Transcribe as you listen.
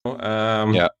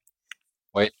Yeah.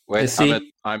 Wait.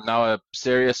 see. I'm now a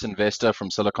serious investor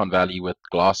from Silicon Valley with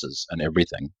glasses and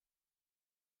everything.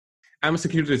 I'm a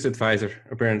securities advisor,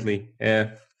 apparently.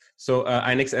 So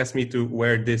INX asked me to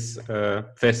wear this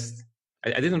vest.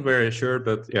 I didn't wear a shirt,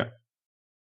 but yeah.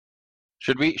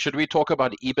 Should we talk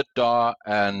about EBITDA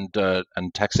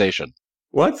and taxation?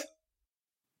 What?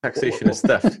 Taxation is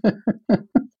theft.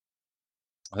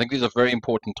 I think these are very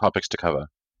important topics to cover.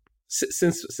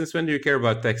 Since when do you care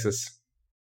about taxes?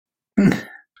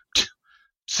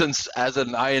 Since as an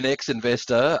INX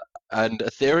investor and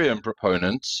Ethereum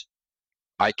proponent,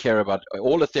 I care about,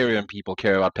 all Ethereum people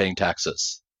care about paying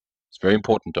taxes. It's very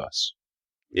important to us.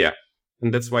 Yeah,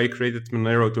 and that's why you created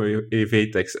Monero to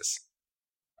evade taxes.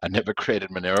 I never created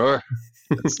Monero.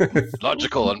 It's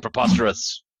logical and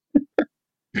preposterous.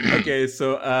 Okay,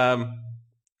 so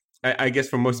I guess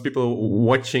for most people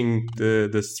watching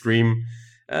the stream,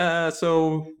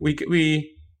 so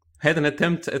we had an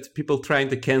attempt at people trying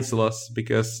to cancel us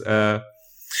because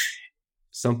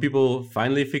some people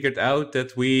finally figured out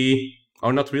that we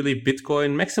are not really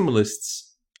Bitcoin maximalists.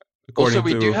 Also,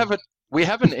 we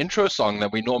have an intro song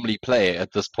that we normally play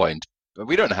at this point, but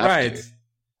we don't have to.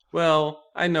 Well,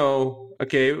 I know.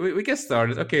 Okay, we get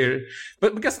started. Okay,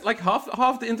 but because like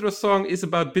half the intro song is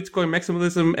about Bitcoin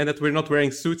maximalism and that we're not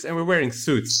wearing suits, and we're wearing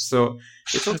suits, so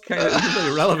it's not kind of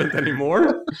really relevant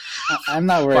anymore. I'm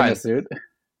not wearing a suit.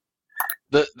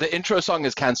 The intro song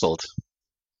is cancelled.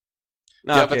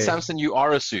 Okay. Yeah, but Samson, you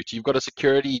are a suit. You've got a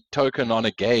security token on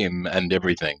a game and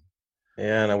everything.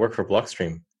 Yeah, and I work for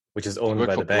Blockstream, which is owned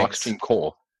by the banks. Blockstream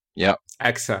Core. Yeah.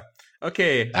 AXA.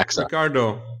 Okay, AXA.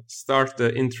 Ricardo, start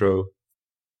the intro.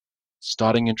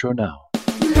 Starting intro now.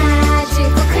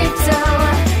 Magical crypto.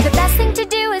 The best thing to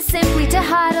do is simply to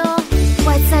hodl.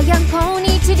 What's a young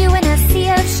pony to do in a sea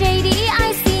of shady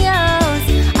ICOs?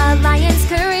 Alliance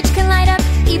courage can light up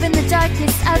even the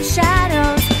darkest of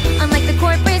shadows. Unlike the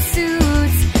corporate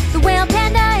suits, the whale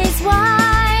panda is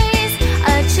wise.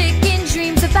 A chicken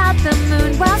dreams about the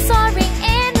moon while soaring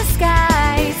in the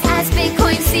skies. As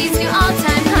Bitcoin sees new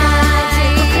all-time highs.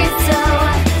 Crypto.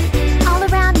 All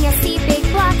around me I see big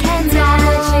blockheads.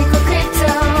 Magical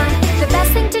crypto. The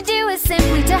best thing to do is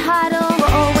simply to hodl. We'll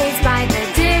always buy the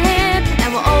dip,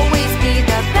 and we'll always be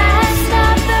the best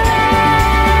of the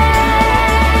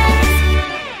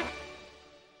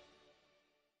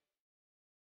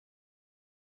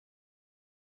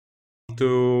rest. To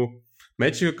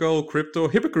magical crypto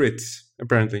hypocrites,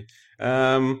 apparently.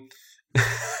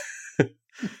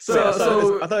 So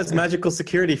I thought it's magical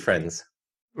security friends.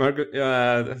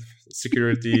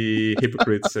 Security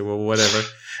hypocrites, or whatever.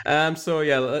 So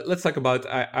yeah, let's talk about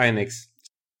INX.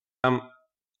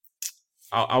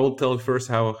 I will tell first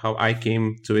how I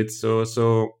came to it. So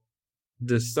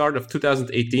the start of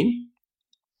 2018,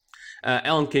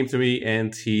 Alan came to me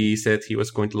and he said he was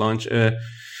going to launch a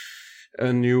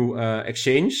new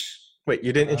exchange. Wait,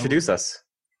 you didn't introduce us.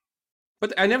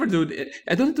 But I never do.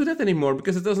 I don't do that anymore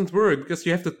because it doesn't work. Because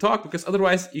you have to talk. Because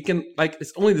otherwise, you can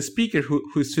it's only the speaker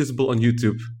who's visible on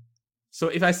YouTube. So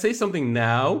if I say something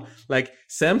now, like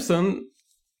Samson,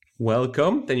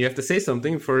 welcome, then you have to say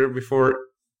something before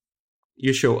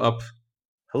you show up.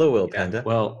 Hello, Will Panda.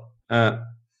 Well,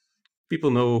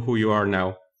 people know who you are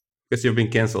now because you've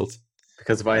been cancelled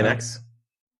Because of INX.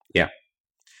 Yeah.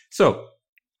 So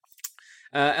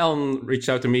Alan reached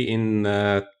out to me in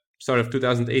start of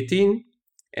 2018.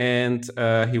 And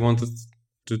he wanted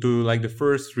to do like the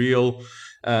first real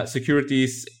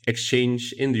securities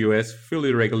exchange in the US,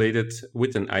 fully regulated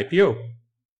with an IPO.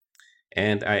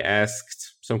 And I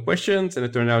asked some questions, and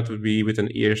it turned out to be with an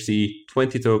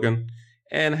ERC20 token,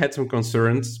 and I had some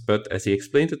concerns. But as he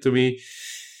explained it to me,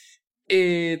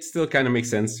 it still kind of makes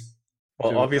sense.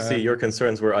 Well, obviously your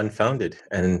concerns were unfounded,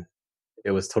 and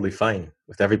it was totally fine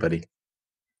with everybody.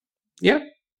 Yeah.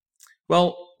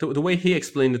 Well, the way he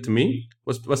explained it to me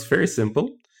was very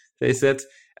simple. They said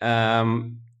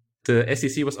the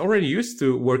SEC was already used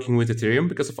to working with Ethereum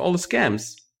because of all the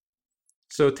scams.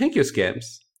 So thank you,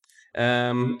 scams.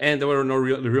 And there were no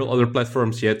real other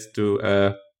platforms yet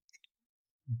to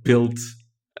build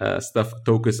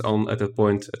tokens on at that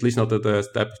point. At least not the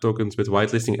type of tokens with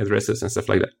whitelisting addresses and stuff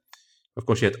like that. Of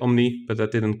course, you had Omni, but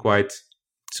that didn't quite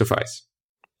suffice.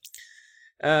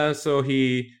 So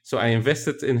I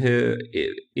invested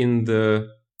in the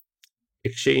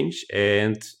exchange,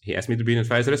 and he asked me to be an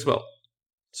advisor as well.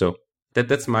 So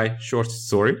that's my short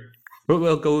story. But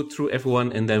we'll go through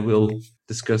everyone, and then we'll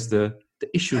discuss the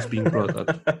issues being brought up.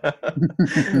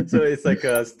 So it's like,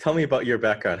 tell me about your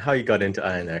background, how you got into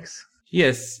INX.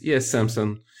 Yes,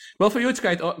 Samson. Well, for you, it's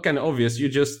kind of obvious. You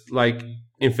just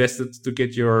invested to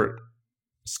get your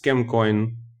scam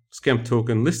coin scam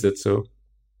token listed. So,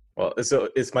 well, so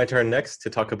it's my turn next to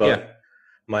talk about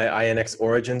my INX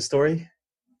origin story.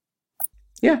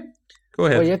 Yeah, go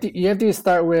ahead. Well, you have to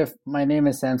start with my name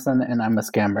is Samson and I'm a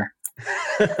scammer.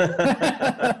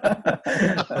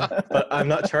 But I'm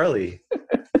not Charlie.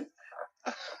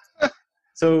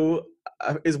 So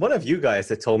is one of you guys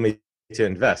that told me to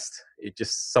invest.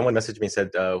 Someone messaged me and said,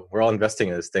 we're all investing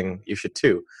in this thing, you should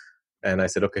too. And I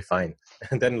said, okay, fine.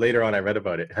 And then later on I read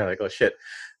about it. I'm like, oh shit,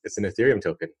 it's an Ethereum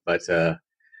token. But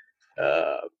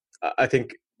I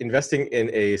think investing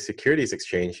in a securities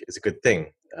exchange is a good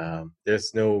thing.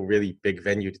 There's no really big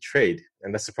venue to trade.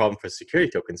 And that's the problem for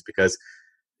security tokens, because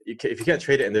if you can't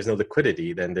trade it and there's no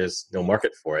liquidity, then there's no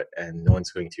market for it and no one's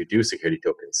going to do security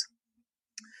tokens.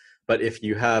 But if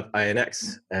you have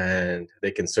INX and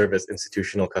they can service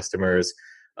institutional customers,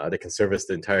 they can service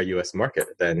the entire US market,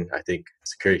 then I think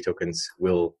security tokens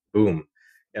will boom.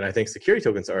 And I think security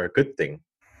tokens are a good thing.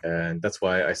 And that's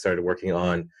why I started working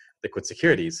on Liquid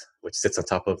Securities, which sits on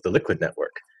top of the Liquid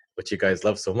network, which you guys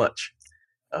love so much.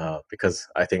 Because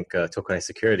I think tokenized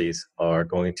securities are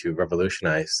going to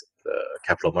revolutionize the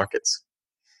capital markets.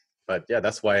 But yeah,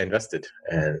 that's why I invested.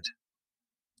 And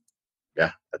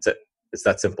yeah, that's it. It's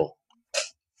that simple.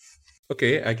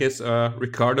 Okay, I guess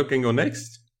Ricardo can go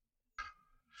next.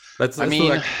 Let's do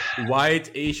like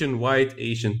white Asian.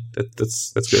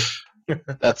 That's good.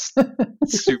 That's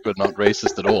super not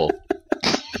racist at all.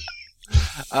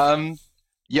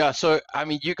 Yeah, so I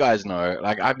mean, you guys know,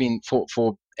 like I've been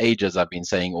for ages, I've been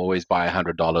saying always buy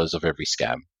 $100 of every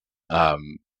scam.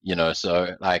 You know,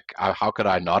 so like, how could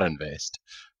I not invest?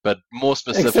 But more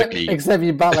specifically, except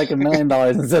you bought like $1 million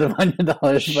instead of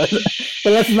 $100. But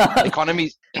let's not.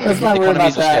 Economies. Let's not worry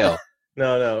about that. Scale.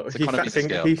 No.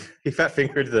 He fat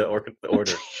fingered the order.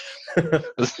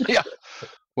 Yeah.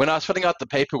 When I was filling out the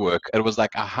paperwork, it was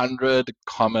like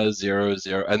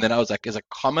 100,00, and then I was like, "Is a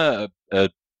comma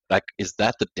like is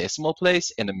that the decimal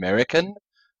place in American?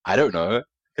 I don't know."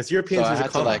 Because Europeans use a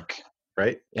comma,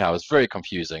 right? Yeah, it was very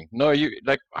confusing. No,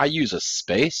 I use a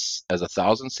space as a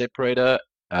thousand separator.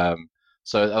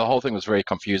 So the whole thing was very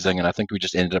confusing, and I think we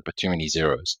just ended up with too many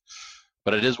zeros.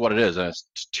 But it is what it is, and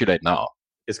it's too late now.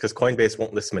 It's because Coinbase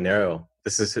won't list Monero.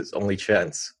 This is his only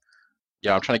chance.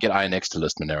 Yeah, I'm trying to get INX to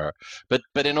list Monero.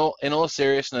 But in all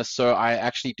seriousness, so I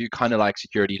actually do kind of like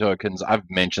security tokens. I've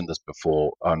mentioned this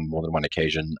before on more than one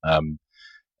occasion.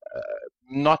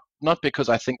 Not because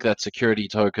I think that security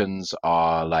tokens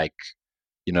are like,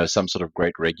 you know, some sort of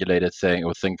great regulated thing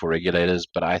or thing for regulators,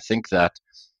 but I think that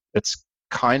it's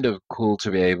kind of cool to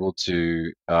be able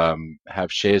to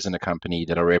have shares in a company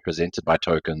that are represented by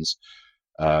tokens.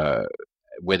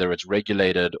 Whether it's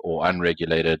regulated or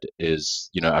unregulated is,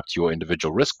 you know, up to your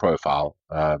individual risk profile.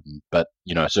 But,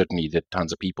 you know, certainly there are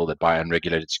tons of people that buy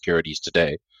unregulated securities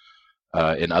today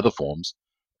in other forms.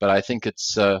 But I think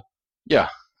it's, yeah,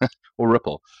 or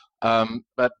Ripple.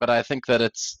 But I think that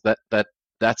it's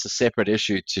that's a separate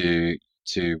issue to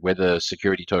whether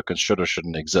security tokens should or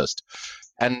shouldn't exist.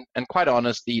 And quite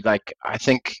honestly, like, I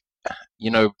think, you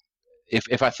know,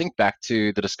 if I think back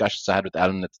to the discussions I had with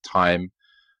Alan at the time,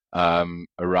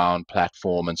 around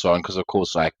platform and so on, because of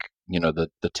course, like, you know, the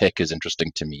tech is interesting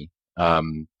to me.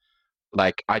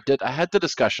 Like I had the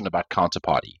discussion about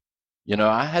Counterparty. You know,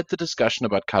 I had the discussion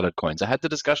about colored coins. I had the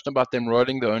discussion about them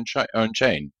rolling their own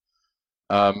chain.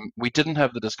 We didn't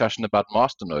have the discussion about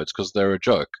masternodes because they're a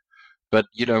joke. But,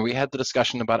 you know, we had the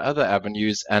discussion about other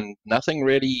avenues, and nothing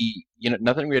really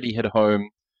hit home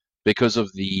because of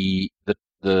the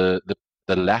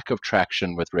lack of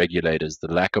traction with regulators,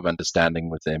 the lack of understanding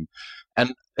with them.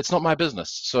 And it's not my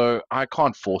business, so I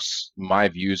can't force my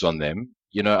views on them.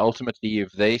 You know, ultimately,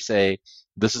 if they say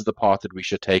this is the path that we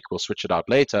should take, we'll switch it out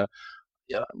later,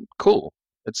 yeah, cool.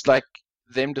 It's like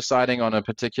them deciding on a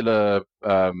particular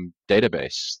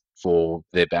database for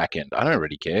their backend. I don't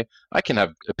really care. I can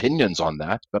have opinions on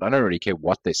that, but I don't really care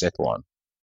what they settle on.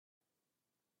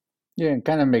 Yeah, it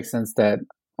kind of makes sense that,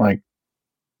 like,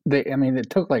 it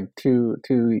took like two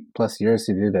plus years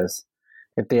to do this.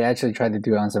 If they actually tried to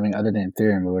do it on something other than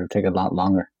Ethereum, it would have taken a lot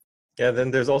longer. Yeah,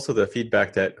 then there's also the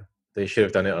feedback that they should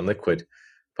have done it on Liquid.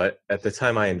 But at the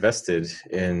time I invested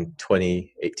in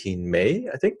 2018 May,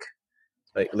 I think,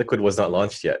 like, Liquid was not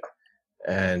launched yet.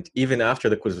 And even after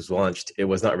Liquid was launched, it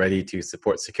was not ready to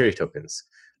support security tokens.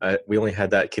 We only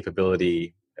had that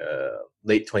capability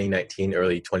late 2019,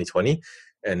 early 2020.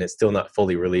 And it's still not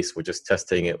fully released. We're just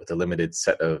testing it with a limited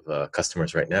set of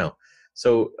customers right now.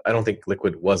 So I don't think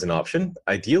Liquid was an option.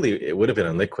 Ideally, it would have been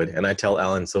on Liquid. And I tell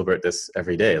Alan Silbert this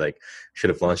every day, like, should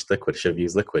have launched Liquid, should have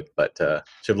used Liquid, but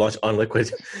should have launched on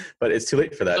Liquid. But it's too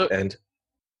late for that.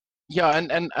 Yeah,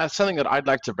 and something that I'd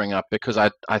like to bring up, because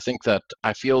I think that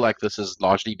I feel like this is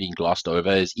largely being glossed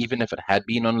over, is even if it had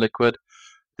been on Liquid,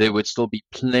 there would still be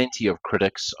plenty of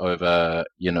critics over,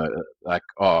 like,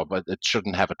 oh, but it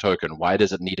shouldn't have a token. Why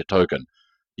does it need a token?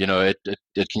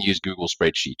 It can use Google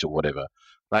Spreadsheet or whatever.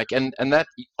 Like, and that,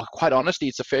 quite honestly,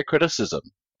 it's a fair criticism,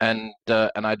 and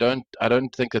I don't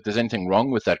think that there's anything wrong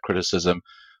with that criticism,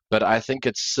 but I think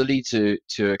it's silly to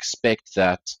expect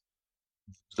that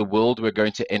the world we're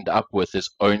going to end up with is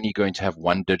only going to have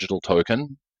one digital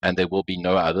token and there will be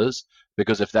no others.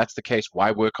 Because if that's the case,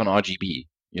 why work on RGB?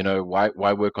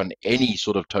 Why work on any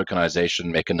sort of tokenization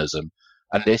mechanism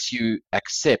unless you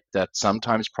accept that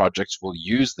sometimes projects will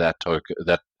use that token,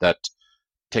 that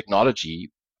technology,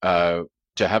 to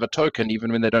have a token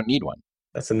even when they don't need one.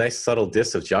 That's a nice subtle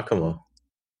diss of Giacomo.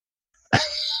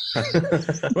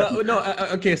 Well, no,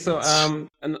 okay. So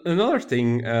another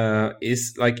thing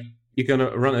is like you're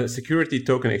gonna run a security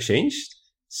token exchange.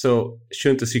 So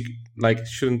shouldn't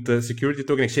the security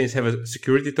token exchange have a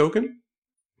security token?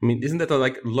 I mean, isn't that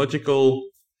a logical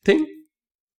thing?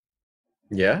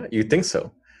 Yeah, you'd think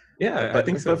so. Yeah, I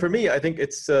think so. But for me, I think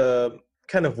it's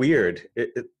kind of weird.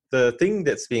 The thing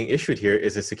that's being issued here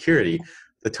is a security.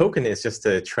 The token is just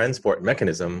a transport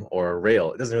mechanism or a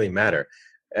rail. It doesn't really matter.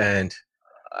 And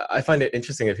I find it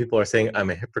interesting that people are saying I'm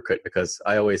a hypocrite because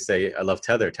I always say I love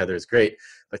Tether. Tether is great,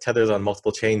 but Tether is on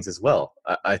multiple chains as well.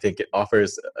 I think it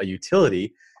offers a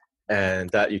utility, and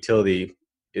that utility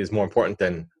is more important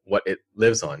than what it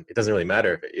lives on. It doesn't really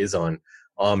matter if it is on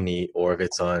Omni or if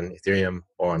it's on Ethereum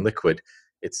or on Liquid.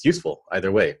 It's useful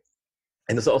either way.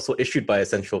 And it's also issued by a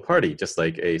central party, just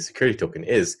like a security token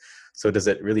is. So does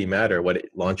it really matter what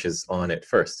it launches on it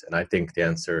first? And I think the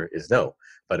answer is no.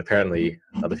 But apparently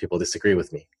other people disagree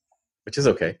with me, which is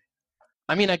okay.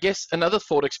 I mean, I guess another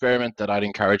thought experiment that I'd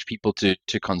encourage people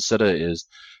to consider is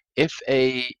if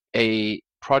a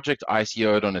project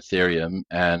ICO'd on Ethereum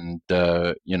and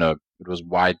it was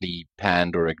widely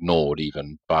panned or ignored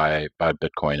even by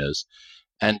Bitcoiners,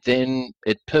 and then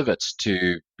it pivots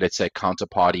to, let's say,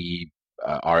 counterparty,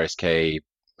 RSK,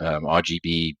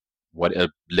 RGB,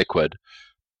 Liquid,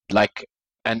 like,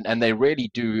 and they really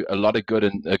do a lot of good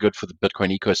and good for the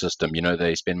Bitcoin ecosystem.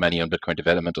 They spend money on Bitcoin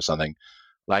development or something.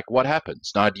 Like, what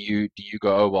happens now? Do you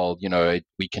go, oh well,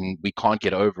 we can't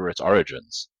get over its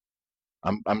origins?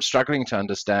 I'm struggling to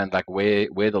understand like where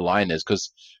the line is,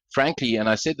 because frankly, and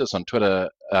I said this on Twitter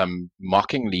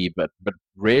mockingly, but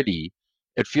really,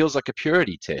 it feels like a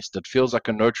purity test. It feels like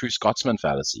a no true Scotsman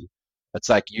fallacy. It's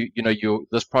like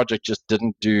this project just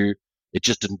didn't do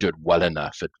it well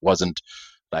enough. It wasn't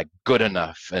like good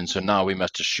enough, and so now we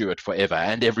must eschew it forever,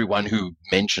 and everyone who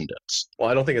mentioned it. Well,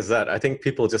 I don't think it's that. I think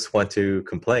people just want to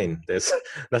complain. There's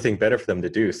nothing better for them to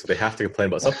do, so they have to complain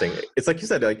about something. It's like you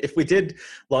said, like if we did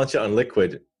launch it on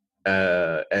Liquid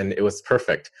and it was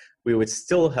perfect, we would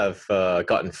still have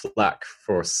gotten flack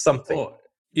for something. Oh,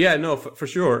 yeah, no, for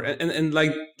sure. And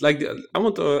like I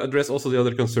want to address also the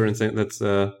other concerns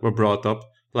that were brought up,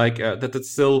 like that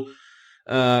it's still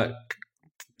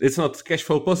it's not cash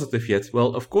flow positive yet.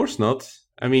 Well, of course not.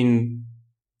 I mean,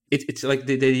 it's like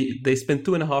they spent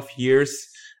 2.5 years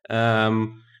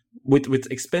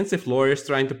with expensive lawyers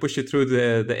trying to push it through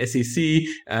the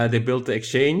SEC. They built the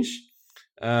exchange.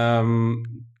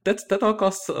 That all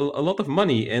costs a lot of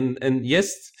money. And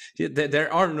yes,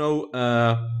 there are no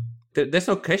there's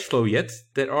no cash flow yet.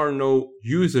 There are no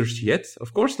users yet.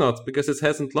 Of course not, because it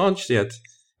hasn't launched yet.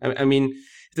 I mean,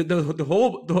 the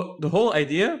whole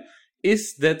idea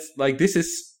is that like this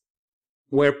is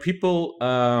where people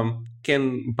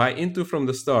can buy into from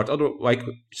the start, like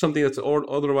something that's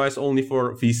otherwise only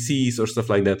for VCs or stuff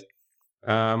like that.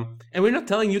 And we're not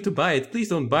telling you to buy it. Please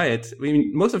don't buy it. I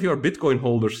mean, most of you are Bitcoin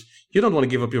holders. You don't want to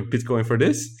give up your Bitcoin for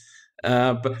this.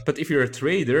 But if you're a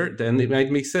trader, then it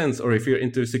might make sense. Or if you're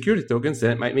into security tokens,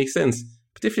 then it might make sense.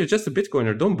 But if you're just a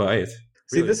Bitcoiner, don't buy it.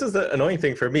 Really. See, this is the annoying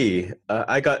thing for me.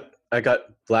 I got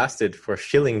blasted for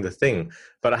shilling the thing,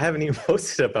 but I haven't even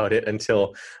posted about it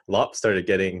until Lop started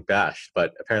getting bashed.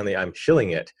 But apparently I'm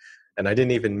shilling it, and I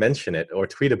didn't even mention it or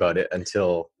tweet about it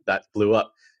until that blew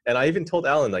up. And I even told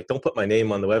Alan, like, don't put my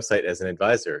name on the website as an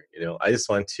advisor. I just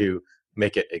want to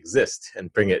make it exist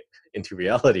and bring it into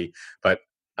reality, but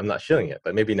I'm not shilling it.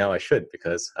 But maybe now I should,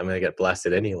 because I'm going to get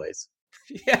blasted anyways.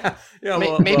 Yeah.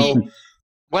 Maybe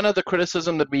one other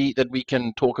criticism that we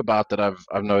can talk about that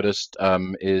I've noticed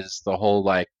is the whole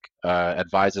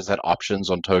advisors had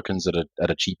options on tokens at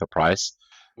a cheaper price.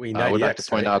 I would like to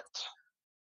point out.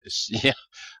 Yeah,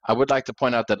 I would like to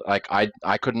point out that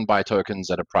I couldn't buy tokens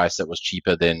at a price that was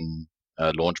cheaper than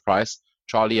launch price.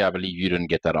 Charlie, I believe you didn't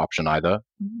get that option either.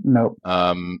 Nope.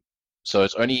 So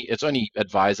it's only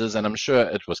advisors, and I'm sure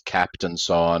it was capped and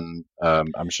so on.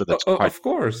 I'm sure that's quite of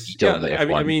course. detailed Yeah, in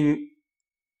the F1.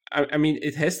 I mean,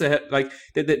 it has to have like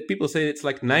that. People say it's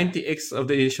like 90x of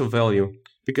the initial value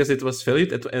because it was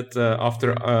valued at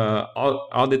after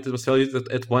audit. It was valued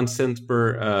at 1 cent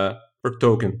per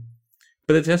token.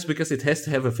 But it has because it has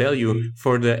to have a value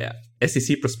for the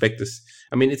SEC prospectus.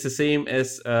 I mean, it's the same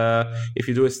as if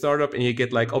you do a startup and you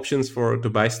get like options to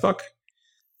buy stock,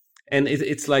 and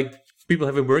it's like people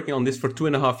have been working on this for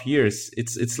 2.5 years.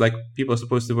 It's like people are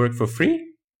supposed to work for free.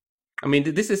 I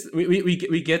mean, this is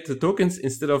we get the tokens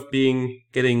instead of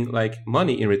getting like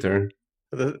money in return.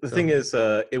 The thing is,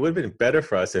 it would have been better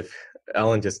for us if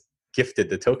Alan just gifted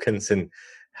the tokens and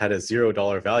had a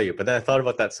 $0 value. But then I thought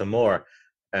about that some more,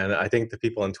 and I think the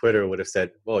people on Twitter would have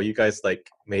said, "Well, you guys like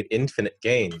made infinite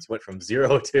gains, went from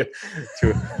 0 to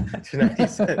 90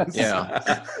 cents."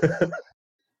 Yeah.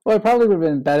 Well, it probably would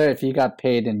have been better if you got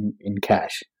paid in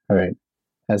cash, all right,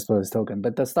 as opposed to token.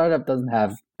 But the startup doesn't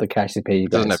have the cash to pay you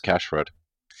guys. Doesn't have cash for it.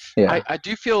 Yeah. I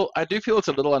do feel it's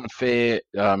a little unfair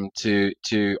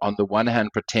to on the one hand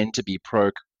pretend to be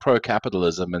pro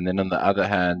capitalism, and then on the other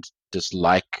hand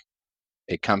dislike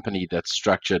a company that's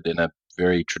structured in a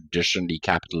very traditionally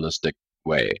capitalistic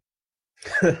way.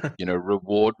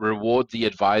 Reward the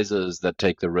advisors that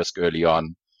take the risk early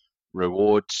on,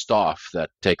 reward staff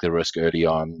that take the risk early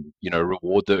on,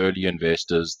 reward the early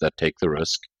investors that take the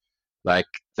risk. Like,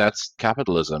 that's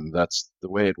capitalism. That's the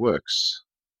way it works.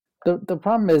 The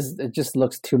problem is it just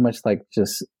looks too much like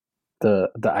just the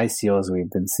ICOs we've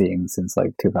been seeing since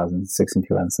like 2016,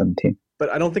 2017. But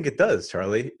I don't think it does,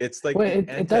 Charlie. It's like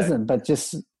it doesn't, but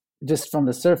just from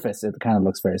the surface, it kind of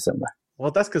looks very similar.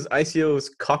 Well, that's because ICOs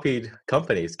copied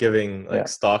companies giving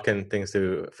stock and things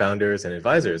to founders and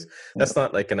advisors. That's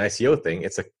not like an ICO thing.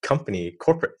 It's a company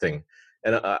corporate thing.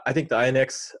 And I think the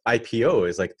INX IPO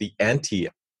is like the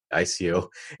anti-ICO.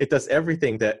 It does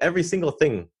every single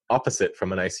thing opposite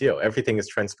from an ICO. Everything is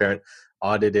transparent,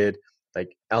 audited.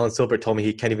 Like Alan Silbert told me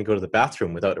he can't even go to the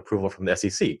bathroom without approval from the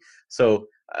SEC. So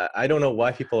I don't know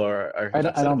why people are I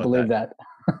don't believe that.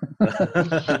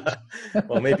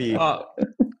 Well, maybe...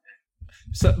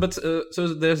 So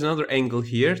there's another angle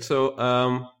here.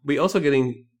 So we also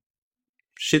getting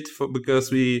shit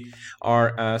because we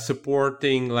are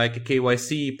supporting like a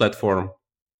KYC platform.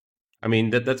 I mean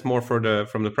that's more from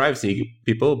the privacy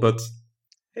people, but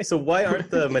hey, so why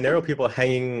aren't the Monero people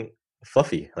hanging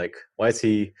Fluffy? Like, why is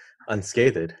he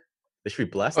unscathed? They should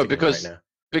be blasting him right now.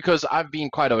 Because I've been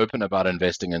quite open about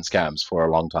investing in scams for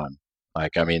a long time.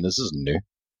 Like, I mean, this isn't new.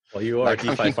 Well, you are a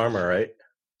DeFi farmer, right?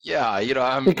 Yeah,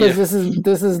 I'm because this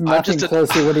is nothing close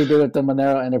to what he did with the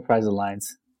Monero Enterprise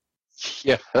Alliance.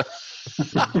 Yeah,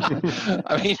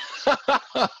 I mean,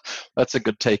 that's a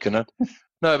good take on it.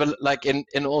 No, but like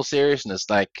in all seriousness,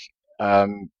 like I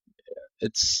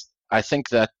think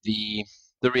that the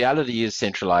reality is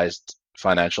centralized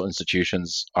financial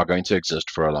institutions are going to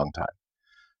exist for a long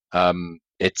time.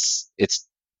 It's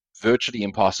virtually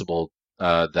impossible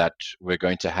that we're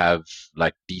going to have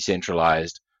like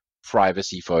decentralized,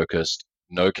 privacy-focused,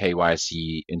 no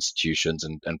KYC institutions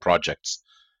and projects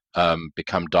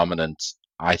become dominant,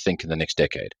 I think, in the next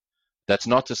decade. That's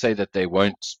not to say that they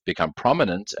won't become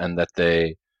prominent and that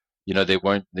they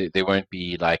won't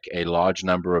be like a large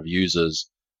number of users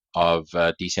of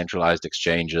decentralized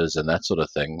exchanges and that sort of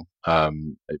thing,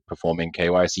 performing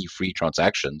KYC-free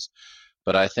transactions.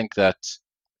 But I think that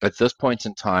at this point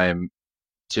in time,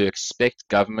 to expect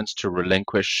governments to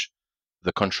relinquish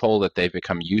the control that they've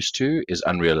become used to is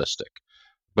unrealistic.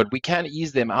 But we can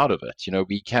ease them out of it.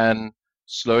 We can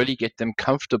slowly get them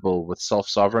comfortable with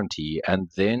self-sovereignty and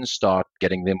then start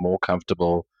getting them more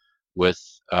comfortable with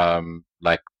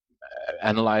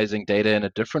analyzing data in a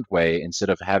different way instead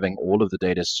of having all of the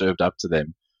data served up to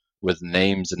them with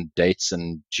names and dates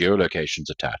and geolocations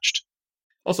attached.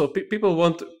 Also, people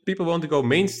want to go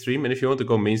mainstream, and if you want to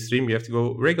go mainstream, you have to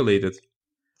go regulated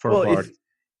for a part.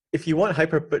 If you want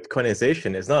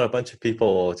hyper-Bitcoinization, it's not a bunch of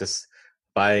people just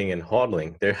buying and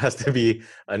hodling. There has to be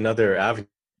another avenue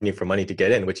for money to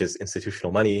get in, which is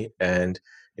institutional money and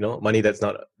money that's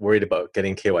not worried about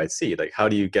getting KYC. Like, how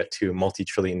do you get to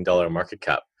multi-trillion-dollar market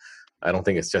cap? I don't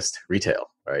think it's just retail,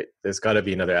 right? There's got to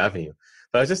be another avenue.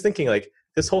 But I was just thinking, like,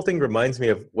 this whole thing reminds me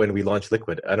of when we launched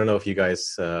Liquid. I don't know if you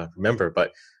guys remember,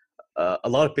 but a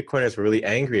lot of Bitcoiners were really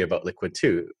angry about Liquid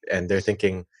too, and they're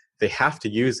thinking they have to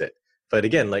use it. But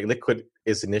again, like, Liquid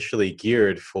is initially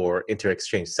geared for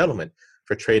inter-exchange settlement,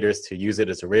 for traders to use it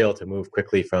as a rail to move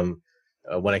quickly from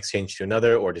one exchange to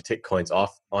another or to take coins on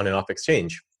and off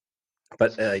exchange.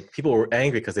 But people were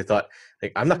angry because they thought,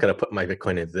 like, I'm not going to put my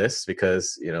Bitcoin into this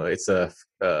because it's a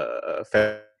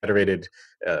federated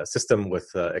system with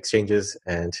exchanges,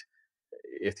 and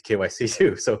you have to KYC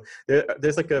too. So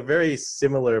there's like a very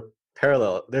similar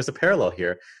parallel. There's a parallel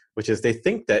here, which is they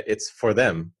think that it's for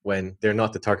them when they're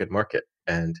not the target market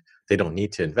and they don't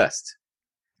need to invest.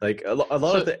 Like a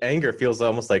lot of the anger feels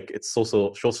almost like it's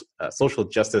social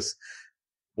justice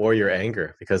warrior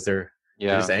anger, because they're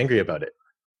just angry about it.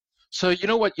 So you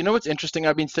know what's interesting?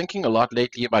 I've been thinking a lot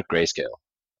lately about Grayscale,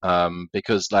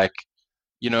 because like,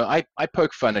 I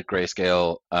poke fun at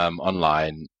Grayscale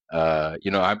online.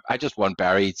 I just want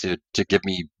Barry to give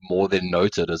me more than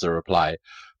noted as a reply.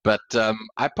 But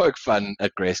I poke fun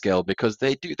at Grayscale because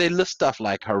they list stuff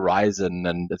like Horizon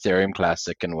and Ethereum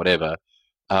Classic and whatever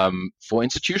for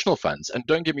institutional funds. And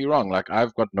don't get me wrong, like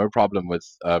I've got no problem with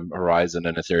Horizon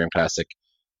and Ethereum Classic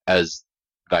as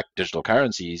like digital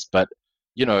currencies, but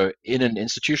in an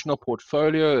institutional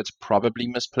portfolio, it's probably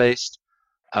misplaced.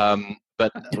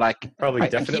 But like probably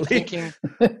definitely.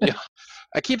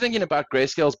 I keep thinking about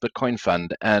Grayscale's Bitcoin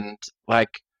fund, and like,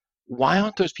 why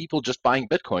aren't those people just buying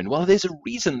Bitcoin? Well, there's a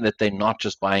reason that they're not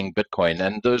just buying Bitcoin,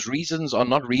 and those reasons are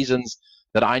not reasons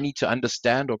that I need to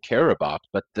understand or care about,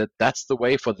 but that's the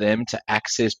way for them to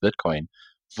access Bitcoin,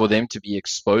 for them to be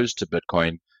exposed to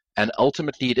Bitcoin, and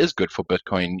ultimately it is good for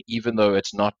Bitcoin, even though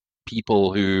it's not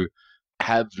people who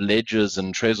have ledgers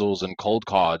and Trezors and cold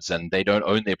cards and they don't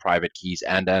own their private keys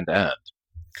and.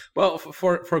 Well,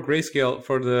 for Grayscale,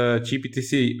 for the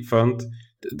GBTC fund,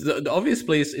 the obvious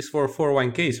place is for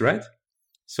 401ks, right?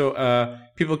 So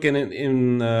people can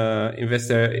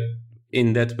invest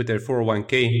in that with their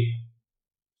 401k.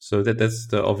 So that's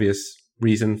the obvious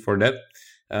reason for that.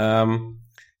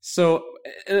 So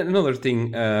another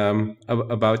thing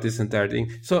about this entire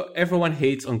thing. So everyone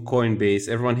hates on Coinbase.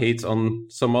 Everyone hates on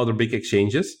some other big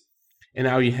exchanges. And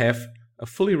now you have a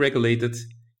fully regulated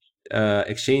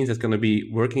exchange that's going to be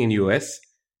working in the US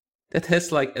that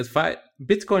has like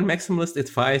Bitcoin maximalist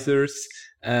advisors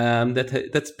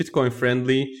that's Bitcoin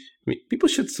friendly. I mean, people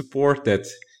should support that,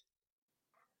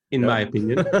 in my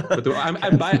opinion. But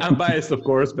I'm biased, of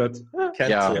course. But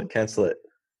cancel it.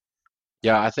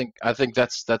 Yeah, I think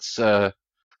that's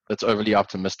overly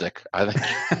optimistic. I think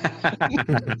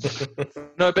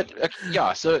no, but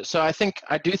So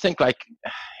I do think like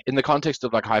in the context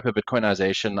of like hyper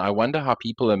Bitcoinization, I wonder how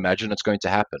people imagine it's going to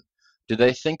happen. Do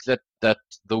they think that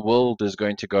the world is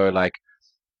going to go like,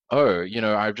 oh,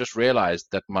 I've just realized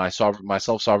that my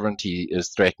self-sovereignty is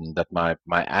threatened, that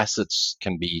my assets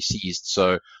can be seized,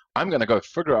 so I'm going to go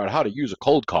figure out how to use a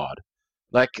cold card.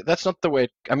 Like, that's not the way.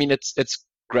 I mean, it's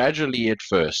gradually at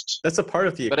first. That's a part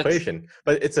of the equation,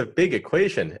 but it's a big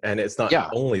equation, and it's not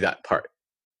only that part.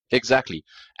 Exactly.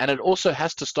 And it also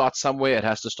has to start somewhere. It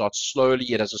has to start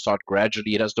slowly. It has to start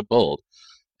gradually. It has to build.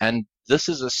 And this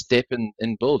is a step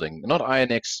in building. Not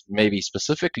INX maybe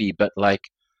specifically, but like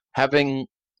having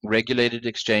regulated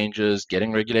exchanges,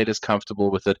 getting regulators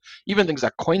comfortable with it. Even things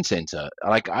like CoinCenter.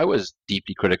 Like, I was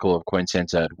deeply critical of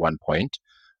CoinCenter at one point.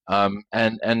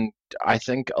 And I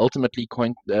think ultimately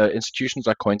institutions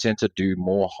like CoinCenter do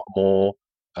more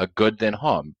good than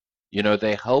harm.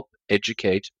 They help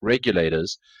educate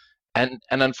regulators, and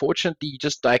unfortunately,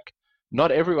 just like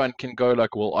not everyone can go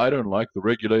like, well, I don't like the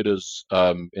regulators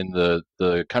in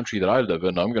the country that I live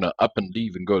in. I'm going to up and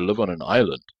leave and go live on an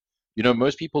island.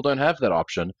 Most people don't have that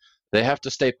option. They have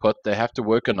to stay put. They have to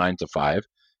work a 9 to 5.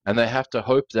 And they have to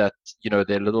hope that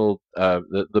their little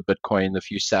the Bitcoin, the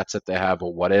few sats that they have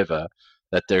or whatever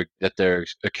that they're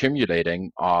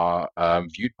accumulating are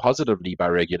viewed positively by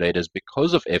regulators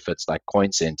because of efforts like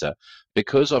CoinCenter,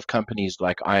 because of companies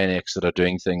like INX that are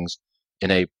doing things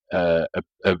in a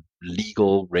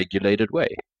legal, regulated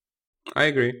way. I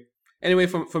agree. Anyway,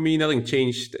 for me, nothing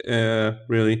changed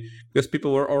really, because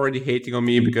people were already hating on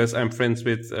me because I'm friends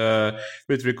with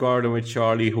Ricardo and with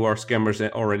Charlie, who are scammers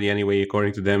already anyway,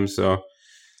 according to them. So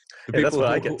that's what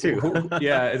I get too.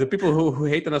 The people who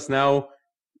hate on us now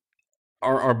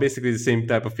are basically the same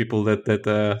type of people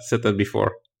that said that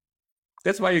before.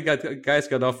 That's why you guys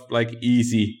got off like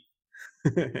easy.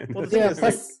 Well,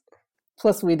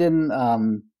 plus we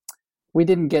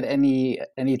didn't get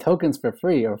any tokens for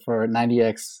free or for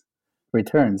 90x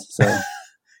returns. So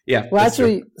yeah. Well,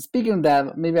 actually, speaking of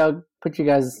that, maybe I'll put you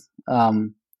guys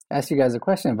ask you guys a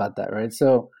question about that, right?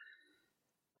 So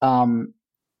during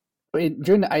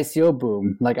the ICO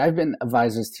boom, like I've been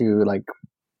advisors to like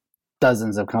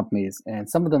dozens of companies, and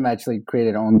some of them actually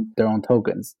created their own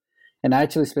tokens. And I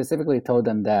actually specifically told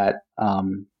them that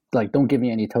like, don't give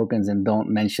me any tokens and don't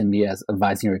mention me as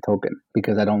advising your token,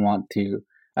 because I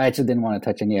actually didn't want to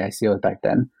touch any ICOs back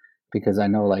then, because I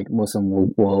know like most of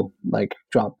them will like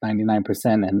drop 99%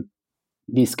 and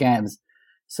these scams.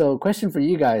 So, question for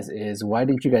you guys is, why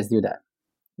didn't you guys do that?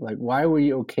 Like, why were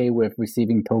you okay with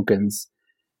receiving tokens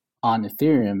on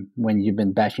Ethereum when you've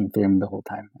been bashing Ethereum the whole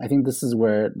time? I think this is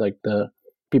where like the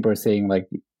people are saying like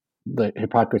the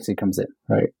hypocrisy comes in,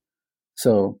 right?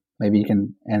 So maybe you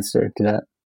can answer to that.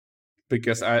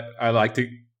 Because I like to,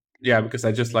 because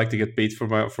I just like to get paid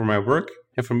for my work,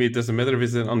 and for me it doesn't matter if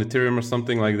it's on Ethereum or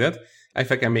something like that.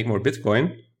 If I can make more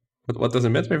Bitcoin, but what does it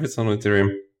matter if it's on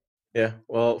Ethereum? Yeah,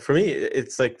 well, for me,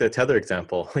 it's like the Tether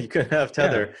example. You can have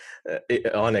Tether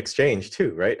on exchange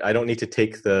too, right? I don't need to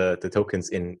take the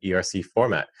tokens in ERC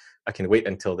format. I can wait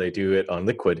until they do it on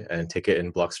Liquid and take it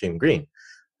in Blockstream Green,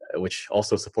 which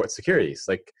also supports securities.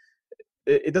 Like,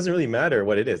 it doesn't really matter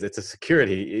what it is. It's a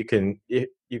security.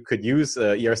 You could use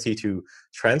ERC to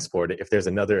transport it if there's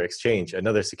another exchange,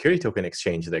 another security token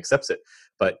exchange that accepts it.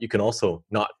 But you can also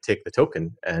not take the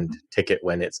token and take it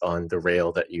when it's on the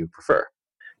rail that you prefer.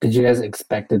 Did you guys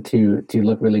expect it to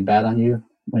look really bad on you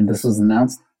when this was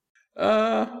announced?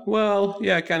 Well,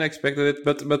 yeah, I kind of expected it,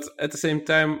 but at the same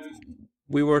time,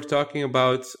 we were talking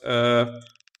about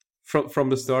from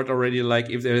the start already,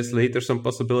 like if there is later some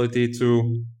possibility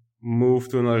to move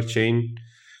to another chain.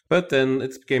 But then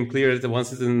it became clear that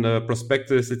once it's in the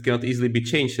prospectus, it cannot easily be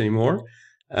changed anymore,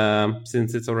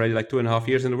 since it's already like 2.5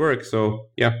 years in the work. So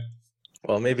yeah.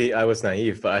 Well, maybe I was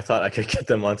naive, but I thought I could get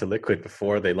them onto Liquid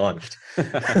before they launched.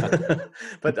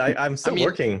 But I'm still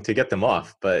working to get them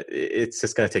off, but it's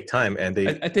just going to take time. And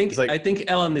I think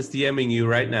Ellen is DMing you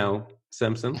right now,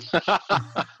 Samson.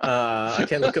 I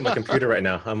can't look at my computer right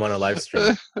now. I'm on a live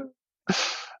stream.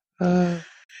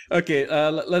 Okay,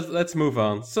 let's move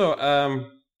on.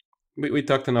 So we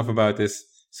talked enough about this.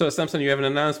 So Samson, you have an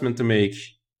announcement to make.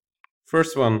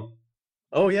 First one.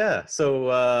 Oh yeah.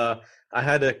 So I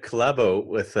had a collabo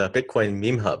with Bitcoin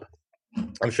Meme Hub.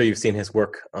 I'm sure you've seen his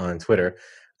work on Twitter.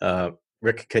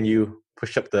 Rick, can you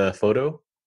push up the photo?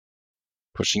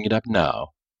 Pushing it up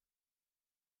now.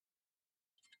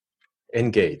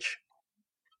 Engage.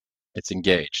 It's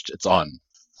engaged. It's on.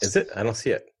 Is it? I don't see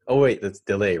it. Oh wait, that's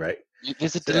delay, right?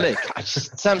 There's a delay.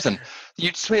 Samson,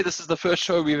 you'd swear this is the first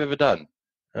show we've ever done.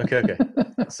 Okay.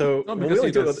 So we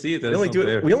only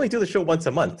do the show once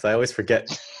a month. I always forget.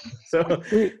 So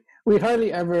we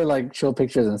hardly ever like show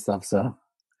pictures and stuff. So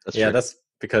that's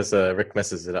because Rick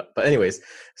messes it up. But anyways,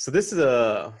 so this is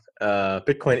a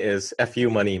Bitcoin is FU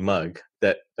Money mug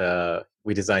that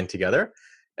we designed together,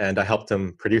 and I helped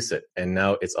him produce it, and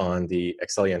now it's on the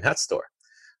Excellion Hat Store.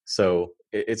 So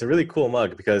it's a really cool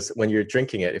mug because when you're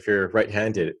drinking it, if you're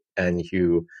right-handed and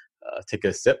you take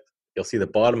a sip, you'll see the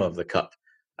bottom of the cup.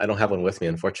 I don't have one with me,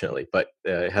 unfortunately, but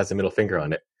it has a middle finger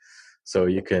on it. So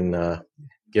you can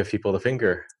give people the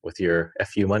finger with your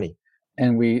FU money.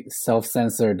 And we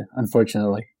self-censored,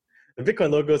 unfortunately. The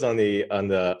Bitcoin logo is on the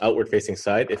outward-facing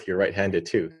side if you're right-handed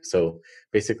too. So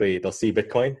basically, they'll see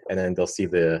Bitcoin, and then they'll see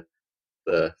the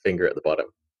finger at the bottom.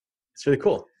 It's really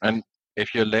cool. And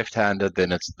if you're left-handed,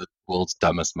 then it's the world's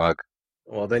dumbest mug.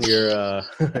 Well, then you're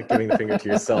giving the finger to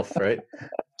yourself, right?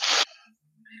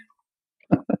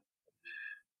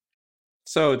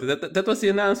 So that was the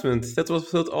announcement. That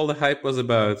was what all the hype was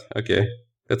about. Okay,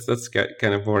 that's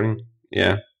kind of boring.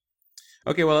 Yeah.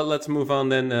 Okay, well, let's move on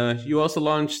then. You also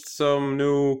launched some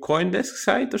new CoinDesk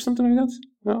site or something like that?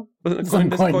 No?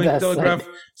 CoinDesk, Cointelegraph,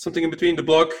 something in between the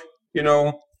block, you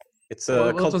know. It's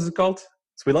what was it called?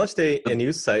 So we launched a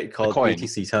news site called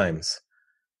BTC Times.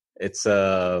 It's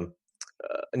a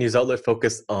news outlet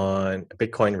focused on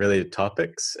Bitcoin-related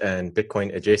topics and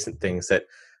Bitcoin-adjacent things that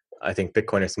I think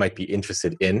Bitcoiners might be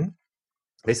interested in.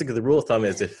 Basically, the rule of thumb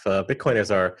is if Bitcoiners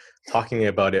are talking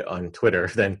about it on Twitter,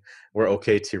 then we're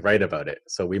okay to write about it.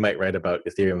 So we might write about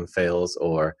Ethereum fails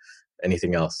or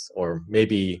anything else. Or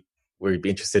maybe we'd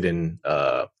be interested in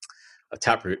a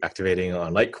Taproot activating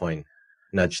on Litecoin.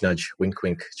 Nudge, nudge, wink,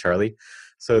 wink, Charlie.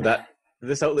 So that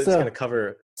this outlet is going to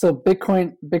cover. So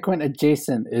Bitcoin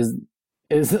adjacent is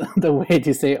the way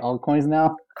to say altcoins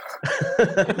now?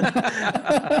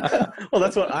 Well,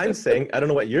 that's what I'm saying. I don't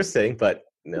know what you're saying, but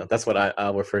that's what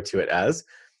I'll refer to it as.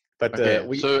 But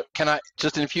okay. So can I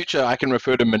just in future I can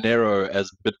refer to Monero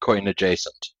as Bitcoin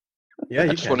adjacent? Yeah, I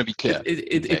just want to be clear.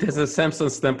 It has a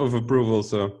Samsung stamp of approval.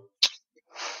 So,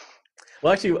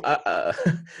 well, actually,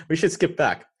 we should skip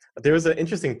back. There was an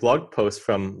interesting blog post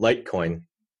from Litecoin,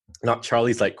 not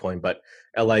Charlie's Litecoin, but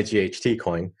LIGHT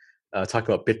coin,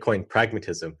 talking about Bitcoin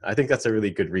pragmatism. I think that's a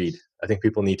really good read. I think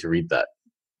people need to read that.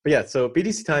 But yeah, so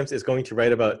BTC Times is going to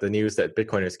write about the news that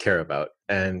Bitcoiners care about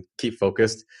and keep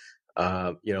focused.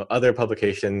 Other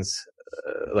publications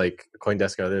like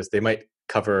CoinDesk and others, they might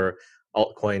cover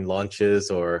altcoin launches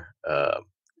or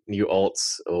new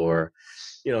alts or,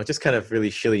 just kind of really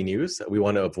shilly news. We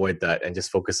want to avoid that and just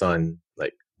focus on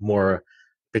like more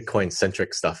Bitcoin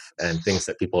centric stuff and things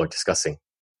that people are discussing.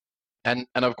 And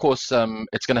of course,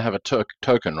 it's going to have a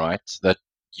token, right? That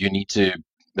you need to.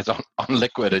 It's on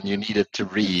Liquid, and you need it to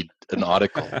read an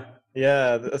article.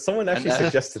 Yeah, someone actually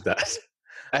suggested that.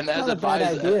 And That's as not a bad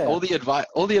advised, idea.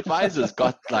 all the advisors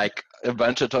got like a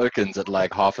bunch of tokens at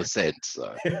like half a cent.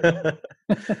 So.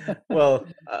 Well,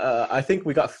 I think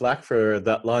we got flack for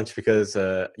that launch because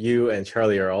you and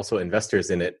Charlie are also investors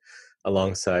in it,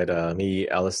 alongside me,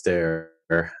 Alistair,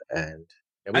 and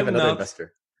we have another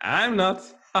investor. I'm not.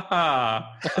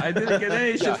 I didn't get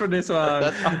any shit for this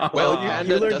one. Well,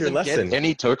 you learned your doesn't lesson. get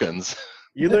any tokens.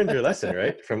 You learned your lesson,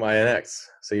 right, from INX,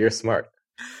 so you're smart.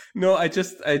 No, I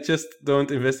just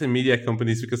don't invest in media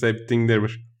companies because I think they're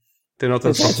not It's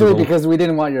as actually profitable. because we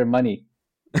didn't want your money.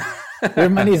 Your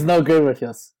money is no good with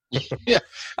us. Yeah,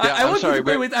 I I'm want sorry. to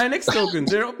play with INX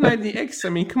tokens. They're up 90x. I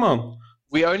mean, come on.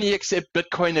 We only accept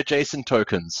Bitcoin adjacent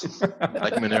tokens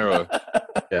like Monero.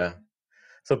 Yeah.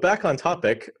 So back on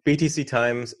topic, BTC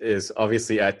Times is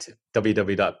obviously at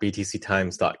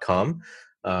www.btctimes.com.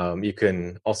 You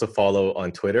can also follow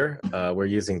on Twitter. We're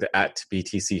using the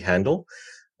 @BTC handle.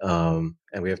 And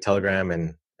we have Telegram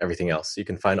and everything else. You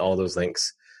can find all those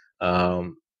links.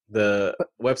 The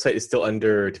website is still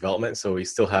under development, so we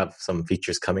still have some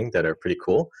features coming that are pretty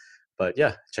cool. But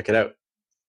yeah, check it out.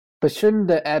 But shouldn't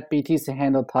the @BTC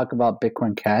handle talk about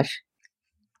Bitcoin Cash?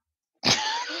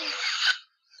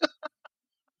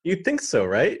 You'd think so,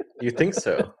 right? You'd think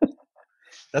so.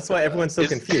 That's why everyone's so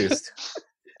confused.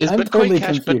 Is I'm Bitcoin totally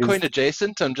Cash confused. Bitcoin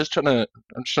adjacent? I'm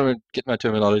trying to get my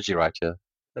terminology right here.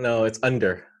 No, it's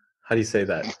under. How do you say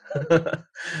that?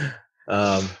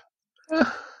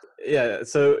 Yeah,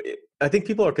 so I think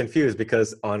people are confused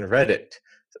because on Reddit,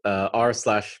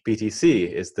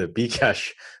 r/BTC is the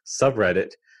Bcash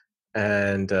subreddit,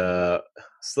 and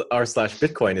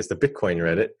r/Bitcoin is the Bitcoin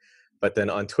Reddit. But then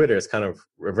on Twitter, it's kind of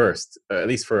reversed, at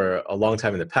least for a long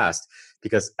time in the past,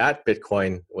 because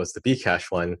 @Bitcoin was the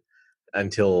Bcash one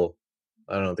until,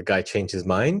 I don't know, the guy changed his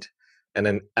mind. And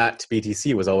then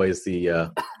 @BTC was always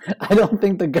the... I don't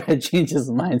think the guy changed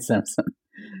his mind, Samson.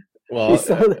 well,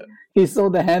 He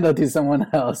sold the handle to someone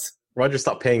else. Roger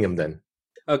stopped paying him then.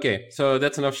 Okay, so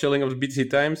that's enough shilling of the BTC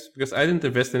Times because I didn't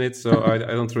invest in it, so I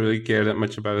don't really care that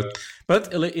much about it.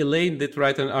 But Elaine did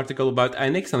write an article about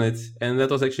INX on it, and that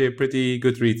was actually a pretty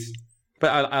good read. But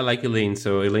I like Elaine,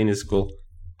 so Elaine is cool.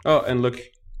 Oh, and look.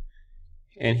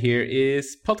 And here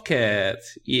is Podcat.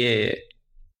 Yeah.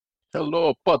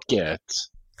 Hello,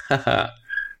 podcast. Haha.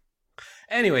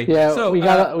 Anyway, Yeah, so we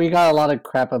got a lot of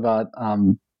crap about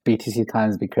BTC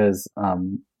Times because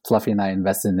Fluffy and I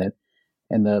invested in it,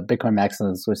 and the Bitcoin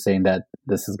maximalists were saying that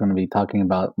this is going to be talking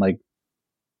about like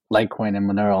Litecoin and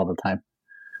Monero all the time.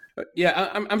 yeah,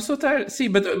 I'm so tired. See,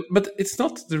 but it's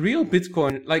not the real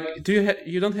Bitcoin. Like,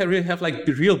 you don't really have like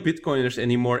real Bitcoiners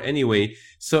anymore anyway.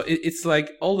 So it's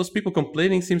like all those people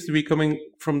complaining seems to be coming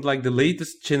from like the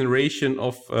latest generation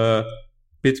of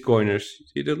Bitcoiners.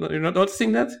 You're not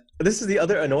noticing that? This is the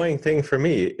other annoying thing for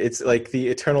me. It's like the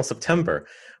eternal September.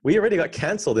 We already got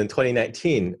canceled in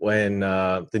 2019 when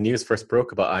the news first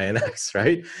broke about INX,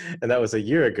 right? And that was a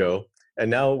year ago. And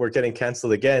now we're getting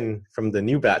canceled again from the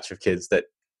new batch of kids that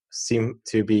seem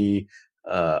to be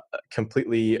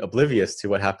completely oblivious to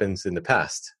what happens in the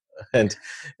past. And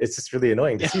it's just really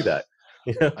annoying to see that.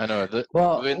 You know? I know.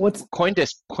 Well,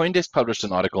 CoinDesk published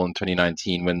an article in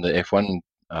 2019 when the F1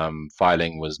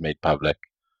 filing was made public.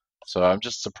 So I'm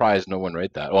just surprised no one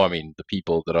read that. Or I mean, the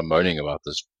people that are moaning about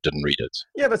this didn't read it.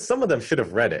 Yeah, but some of them should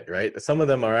have read it, right? Some of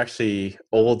them are actually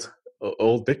old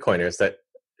Bitcoiners that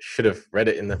should have read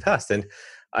it in the past. And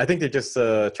I think they're just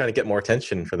trying to get more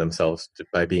attention for themselves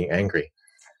by being angry.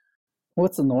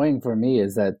 What's annoying for me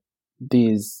is that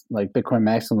these like Bitcoin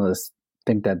maximalists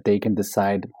think that they can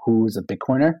decide who's a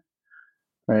Bitcoiner,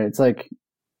 right? It's like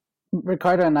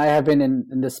Ricardo and I have been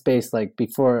in this space like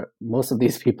before most of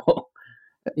these people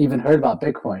even heard about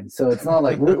Bitcoin. So it's not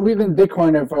like we've been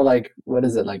Bitcoiner for like, what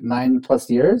is it, like 9+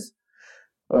 years?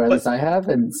 Or at least I have.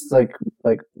 And it's like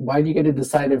why do you get to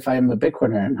decide if I'm a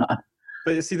Bitcoiner or not?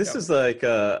 But you see, this is like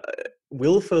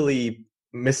willfully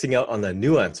missing out on the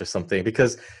nuance or something,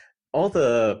 because all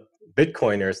the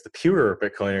Bitcoiners, the pure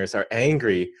Bitcoiners, are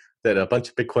angry that a bunch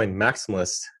of Bitcoin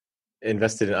maximalists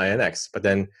invested in INX. But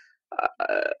then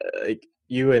like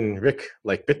you and Rick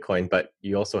like Bitcoin, but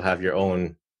you also have your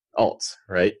own alts,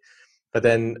 right? But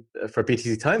then for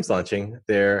BTC Times launching,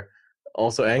 they're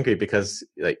also angry because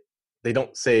like they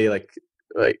don't say like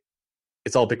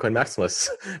it's all Bitcoin maximalists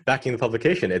backing the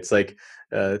publication. It's like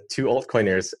two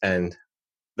altcoiners and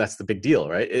that's the big deal,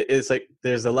 right? It's like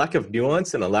there's a lack of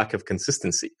nuance and a lack of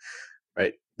consistency,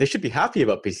 right? They should be happy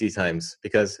about PC times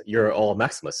because you're all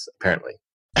Maximus, apparently.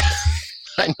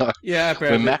 I know. Yeah,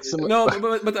 apparently. Maximus. No,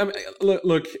 but I mean,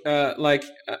 look,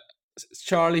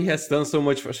 Charlie has done so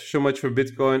much for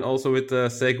Bitcoin, also with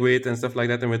Segwit and stuff like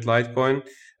that, and with Litecoin.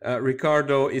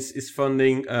 Ricardo is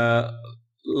funding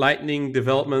Lightning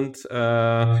development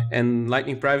and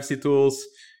Lightning privacy tools.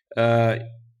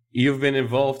 You've been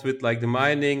involved with like the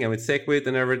mining and with Segwit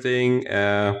and everything,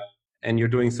 and you're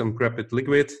doing some crap with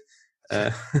Liquid.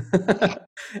 And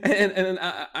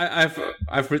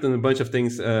I've written a bunch of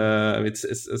things with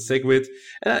Segwit,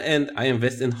 and I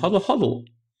invest in Hodl,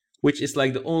 which is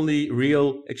like the only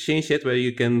real exchange yet where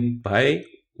you can buy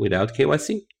without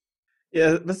KYC.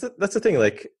 Yeah, that's the thing.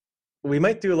 Like, we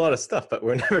might do a lot of stuff, but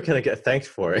we're never going to get thanked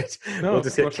for it. No, we'll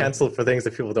just get canceled for things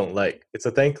that people don't like. It's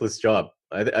a thankless job.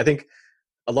 I think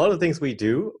a lot of the things we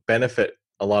do benefit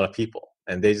a lot of people,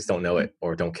 and they just don't know it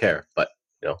or don't care. But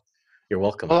you're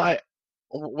welcome. Well,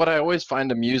 what I always find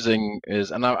amusing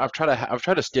is, and I've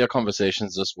tried to steer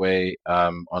conversations this way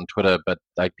on Twitter, but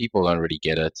like people don't really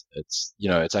get it. It's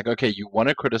it's like, okay, you want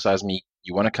to criticize me,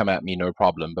 you want to come at me, no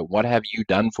problem, but what have you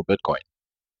done for Bitcoin?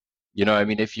 I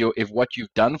mean, if what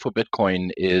you've done for Bitcoin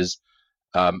is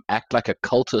act like a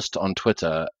cultist on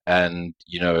Twitter and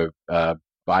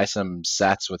buy some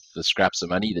sats with the scraps of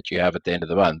money that you have at the end of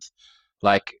the month,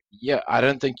 like, yeah, I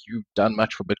don't think you've done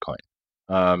much for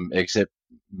Bitcoin, except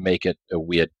make it a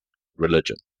weird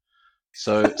religion.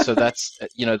 So that's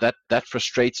that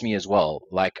frustrates me as well.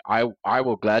 Like, I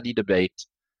will gladly debate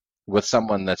with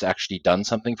someone that's actually done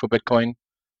something for Bitcoin,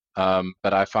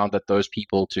 but I found that those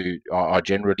people are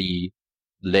generally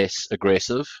less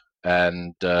aggressive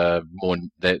and more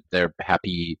they're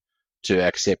happy to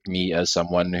accept me as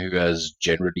someone who has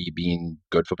generally been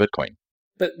good for Bitcoin.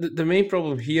 But the main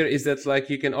problem here is that, like,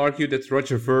 you can argue that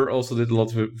Roger Ver also did a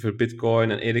lot for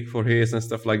Bitcoin and Eric for his and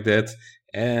stuff like that,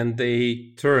 and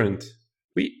they turned.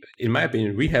 In my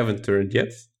opinion, we haven't turned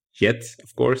yet,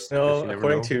 of course. No,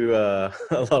 according to a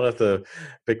lot of the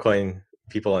Bitcoin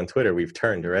people on Twitter, we've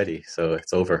turned already, so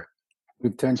it's over.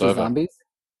 We've turned to zombies?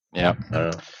 Yeah.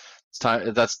 It's time.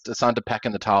 It's time to pack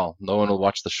in the towel. No one will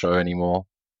watch the show anymore.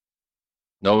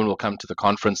 No one will come to the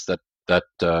conference that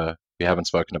we haven't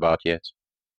spoken about yet.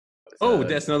 Oh,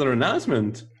 that's another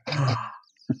announcement.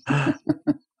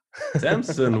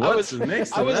 Samson, what's the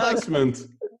next announcement?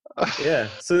 Yeah.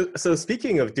 So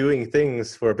speaking of doing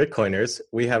things for Bitcoiners,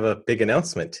 we have a big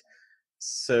announcement.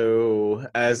 So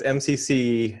as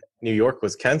MCC New York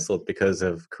was canceled because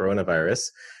of coronavirus,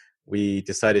 we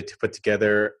decided to put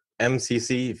together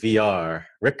MCC VR.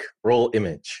 Rick, roll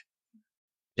image.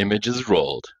 Images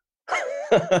rolled.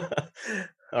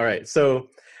 All right. So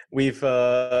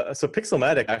so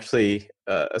Pixelmatic actually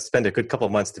spent a good couple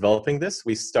of months developing this.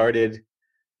 We started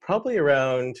probably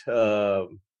around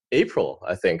April,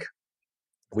 I think.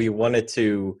 We wanted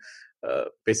to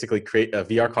basically create a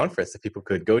VR conference that people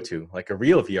could go to, like a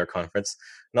real VR conference,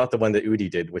 not the one that Udi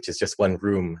did, which is just one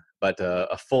room, but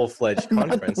a full-fledged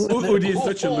conference. Udi is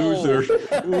such a loser.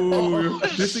 Ooh,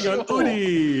 dissing on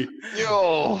Udi.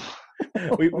 Yo.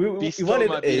 We wanted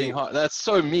that's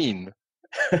so mean.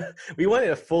 We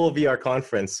wanted a full VR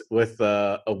conference with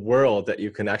a world that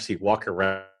you can actually walk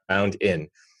around in.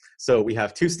 So we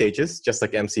have 2 stages, just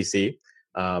like MCC.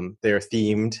 They're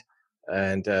themed,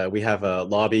 and we have a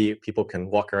lobby. People can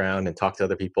walk around and talk to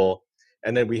other people.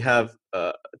 And then we have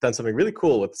done something really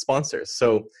cool with sponsors.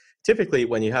 So typically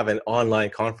when you have an online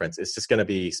conference, it's just going to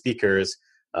be speakers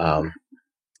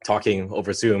talking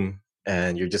over Zoom,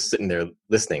 and you're just sitting there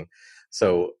listening.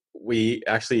 So we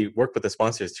actually work with the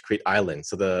sponsors to create islands.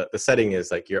 So the setting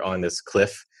is like you're on this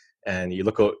cliff and you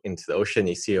look out into the ocean,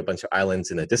 you see a bunch of islands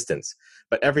in the distance.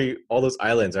 But all those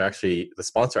islands are actually the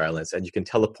sponsor islands, and you can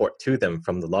teleport to them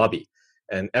from the lobby.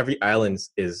 And every island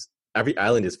is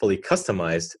fully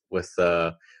customized with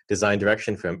design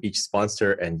direction from each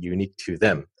sponsor and unique to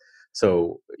them.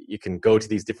 So you can go to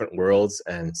these different worlds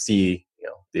and see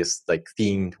this like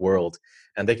themed world,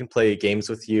 and they can play games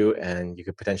with you, and you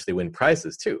could potentially win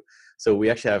prizes too. So we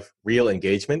actually have real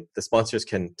engagement. The sponsors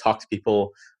can talk to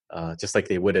people just like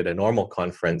they would at a normal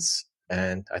conference,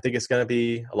 and I think it's going to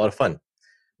be a lot of fun.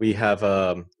 We have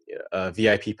a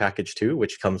VIP package too,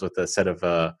 which comes with a set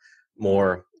of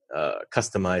more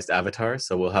customized avatars.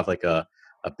 So we'll have like a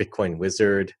Bitcoin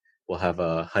wizard. We'll have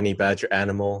a honey badger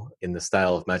animal in the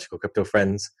style of Magical Crypto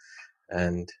Friends.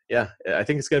 And yeah, I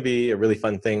think it's going to be a really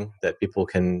fun thing that people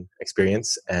can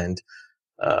experience and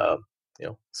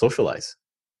socialize.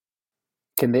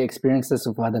 Can they experience this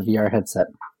without a VR headset?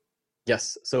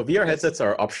 Yes. So VR headsets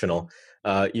are optional.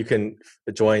 You can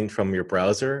join from your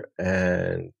browser,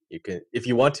 and you can, if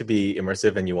you want to be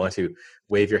immersive and you want to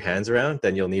wave your hands around,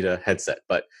 then you'll need a headset.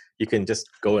 But you can just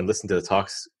go and listen to the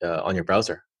talks on your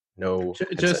browser. No,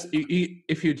 Just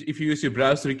if you use your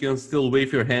browser, you can still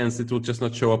wave your hands. It will just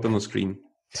not show up on the screen.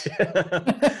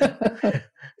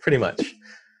 pretty much.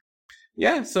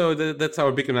 Yeah, so that's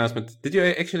our big announcement. Did you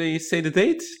actually say the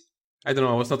date? I don't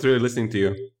know. I was not really listening to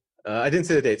you. I didn't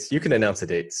say the dates. You can announce the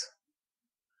dates.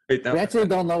 Wait, We actually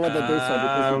don't know what the dates are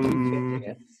because we keep changing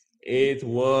it. It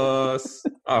was...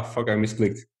 Oh, fuck, I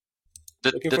misclicked.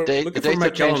 The dates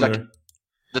have changed like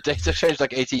the dates have changed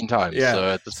like 18 times. Yeah. So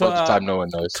at this point in time, no one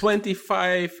knows.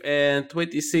 25 and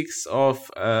 26 of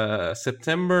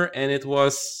September, and it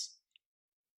was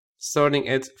starting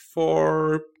at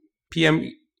 4 p.m.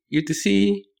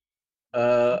 UTC.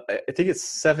 I think it's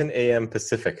 7 a.m.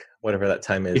 Pacific, whatever that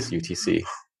time is, UTC.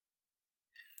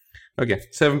 Okay,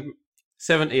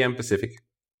 7 a.m. Pacific.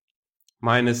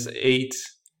 Minus 8,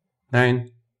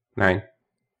 9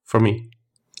 for me.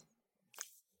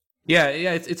 Yeah,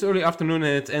 it's early afternoon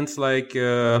and it ends like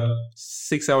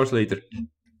 6 hours later.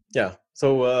 Yeah.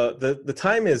 So the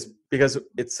time is because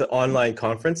it's an online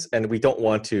conference and we don't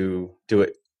want to do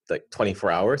it like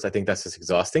 24 hours. I think that's just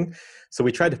exhausting. So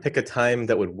we tried to pick a time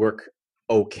that would work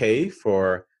okay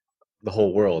for the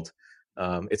whole world.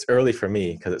 It's early for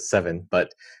me because it's 7,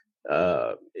 but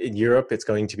in Europe it's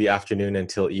going to be afternoon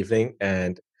until evening,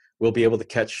 and we'll be able to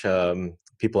catch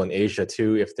people in Asia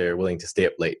too if they're willing to stay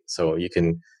up late. So you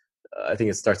can, I think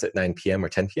it starts at 9 p.m. or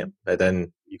 10 p.m. But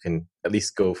then you can at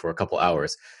least go for a couple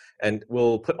hours. And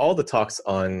we'll put all the talks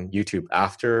on YouTube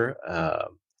after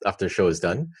the show is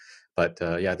done. But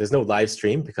yeah, there's no live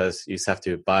stream because you just have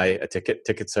to buy a ticket.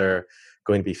 Tickets are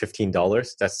going to be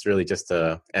 $15. That's really just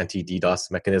a anti-DDoS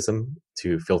mechanism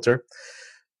to filter.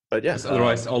 But yeah,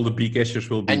 otherwise all the Bcashers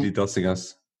will be DDoSing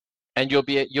us. And you'll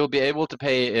be able to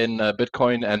pay in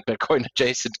Bitcoin and Bitcoin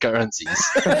adjacent currencies.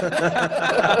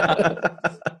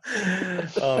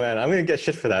 Oh man, I'm gonna get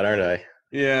shit for that, aren't I?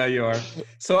 Yeah, you are.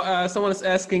 So someone is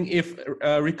asking if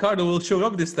Ricardo will show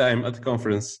up this time at the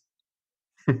conference.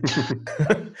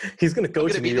 He's gonna go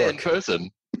to New York in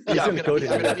person. He's gonna go to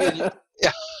New York.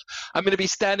 I'm gonna be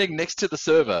standing next to the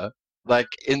server, like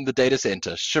in the data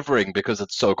center, shivering because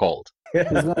it's so cold. He's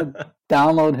gonna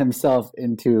download himself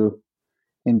into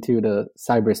the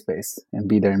cyberspace and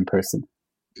be there in person.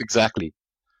 Exactly.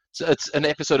 So it's an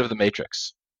episode of The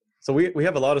Matrix. So we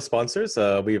have a lot of sponsors.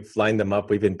 We've lined them up.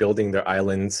 We've been building their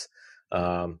islands.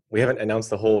 We haven't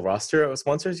announced the whole roster of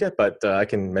sponsors yet, but I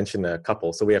can mention a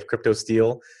couple. So we have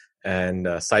CryptoSteel and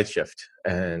SideShift,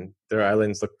 and their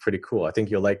islands look pretty cool. I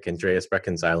think you'll like Andreas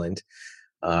Brecken's island.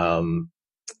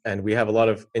 And we have a lot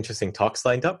of interesting talks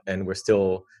lined up, and we're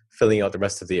still filling out the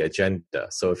rest of the agenda.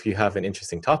 So if you have an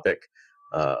interesting topic,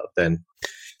 then...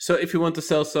 So if you want to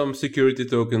sell some security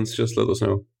tokens, just let us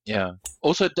know. Yeah.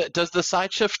 Also, does the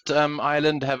SideShift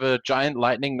island have a giant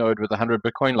lightning node with 100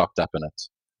 Bitcoin locked up in it?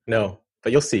 No,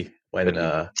 but you'll see when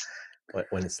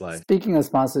it's live. Speaking of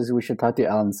sponsors, we should talk to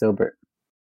Alan Silbert.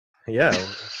 Yeah,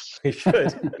 we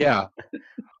should. Yeah.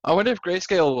 I wonder if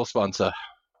Grayscale will sponsor.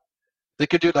 They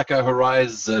could do like a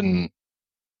Horizon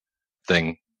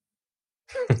thing.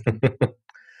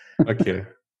 Okay.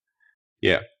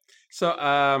 Yeah.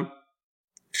 So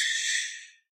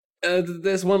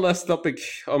there's one last topic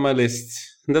on my list.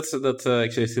 That's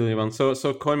actually a silly one. So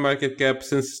CoinMarketCap,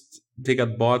 since they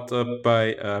got bought up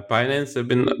by Binance, they've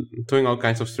been doing all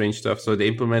kinds of strange stuff. So they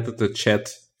implemented the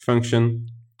chat function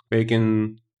where you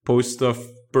can post stuff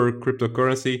per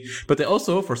cryptocurrency, but they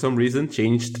also, for some reason,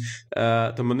 changed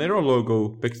the Monero logo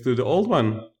back to the old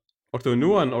one, or to a new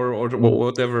one, or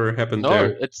whatever happened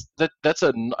there. No, that's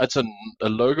a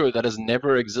logo that has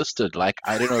never existed. Like,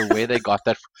 I don't know where they got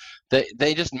that.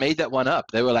 They just made that one up.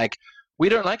 They were like, we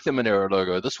don't like the Monero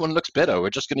logo. This one looks better. We're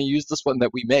just going to use this one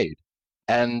that we made.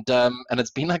 And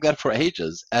it's been like that for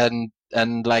ages. And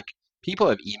like, people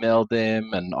have emailed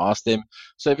them and asked them.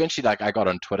 So eventually, like, I got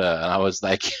on Twitter and I was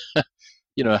like,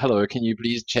 hello, can you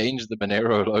please change the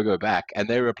Monero logo back? And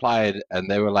they replied and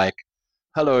they were like,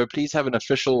 hello, please have an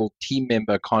official team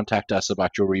member contact us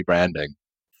about your rebranding.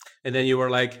 And then you were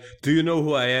like, do you know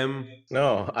who I am?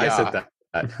 No, I said that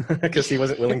because he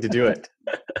wasn't willing to do it.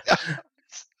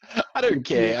 I don't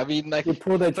care. I mean, like, you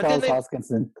pulled a Charles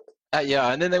Hoskinson.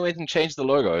 Yeah, and then they went and changed the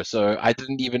logo, so I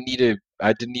didn't even need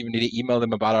to email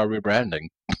them about our rebranding.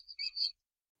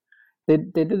 They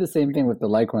did the same thing with the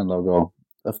Litecoin logo.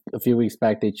 A few weeks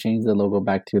back, they changed the logo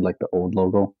back to like the old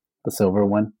logo, the silver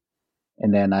one,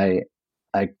 and then I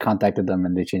contacted them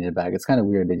and they changed it back. It's kind of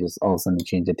weird. They just all of a sudden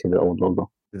changed it to the old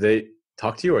logo. Did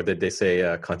talk to you, or did they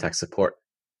say contact support?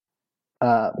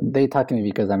 They talk to me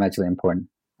because I'm actually important.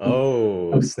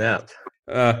 Oh, snap.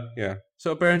 Yeah.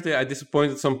 So apparently I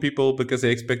disappointed some people because they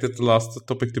expected the last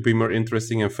topic to be more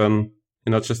interesting and fun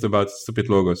and not just about stupid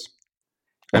logos.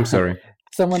 I'm sorry.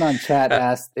 Someone on chat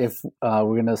asked if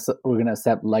we're gonna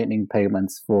accept Lightning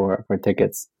payments for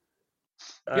tickets.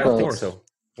 I Yeah, don't of think course. so.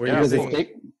 We're Because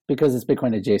using... because it's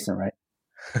Bitcoin adjacent, right?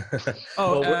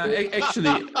 Oh, Well,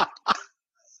 actually,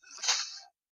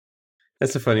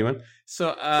 that's a funny one.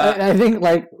 So I think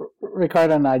like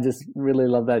Ricardo and I just really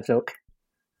love that joke.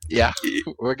 Yeah,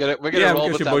 we're gonna Yeah, roll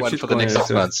because with you that both one for the next shitcoiners, 6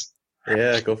 so- months.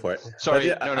 Yeah, go for it. Sorry,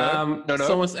 But no.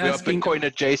 someone's We are asking. Bitcoin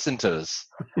adjacenters.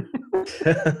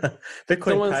 Bitcoin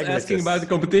Someone's pragmatists. asking about the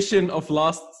competition of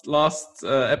last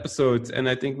episode, and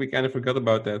I think we kind of forgot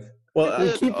about that. Well,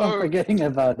 We keep on forgetting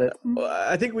about it.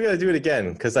 I think we gotta do it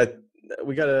again because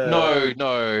we gotta.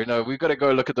 No. We've got to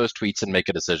go look at those tweets and make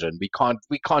a decision. We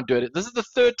can't do it. This is the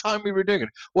third time we were doing it.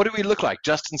 What do we look like,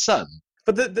 Justin Sun?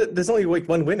 But there's only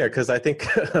one winner because I think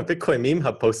Bitcoin Meme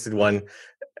Hub posted one,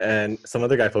 and some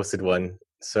other guy posted one.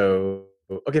 So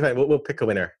okay, fine. We'll pick a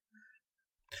winner.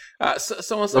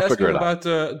 Someone's We'll asking figure it out. about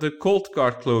the cold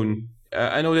card clone.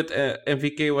 I know that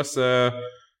MVK was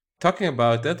talking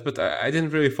about that, but I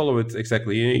didn't really follow it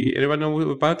exactly. Anyone know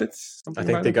about it? I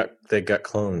think they got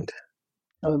cloned.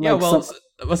 Yeah, well,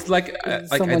 it was like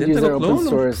someone used identical their open clone.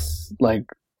 source like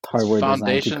hardware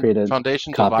design to create a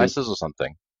Foundation copy. devices or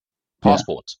something. Yeah.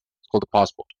 Passport. It's called a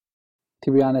passport.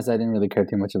 To be honest, I didn't really care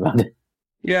too much about it.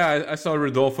 Yeah, I saw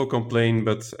Rodolfo complain,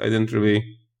 but I didn't really.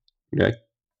 Yeah.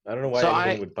 I don't know why So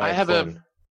anyone would buy I a have clone.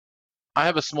 I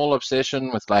have a small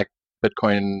obsession with like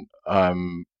Bitcoin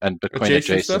and Bitcoin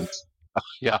Adjacent adjacent.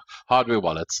 Yeah, hardware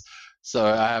wallets. So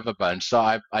I have a bunch. So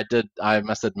I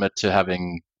must admit to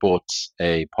having bought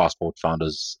a Passport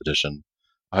Founders Edition.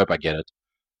 I hope I get it.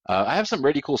 I have some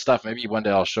really cool stuff. Maybe one day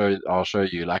I'll show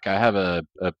you. Like I have a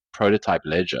prototype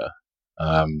Ledger,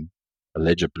 a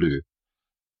Ledger Blue.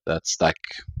 That's like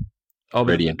Oh,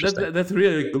 but really interesting. That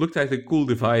really looked like a cool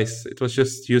device. It was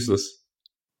just useless.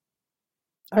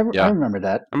 I Yeah. remember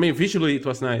that. I mean, visually it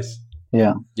was nice.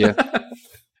 Yeah.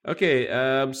 Okay,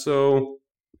 so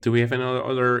do we have any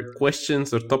other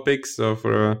questions or topics?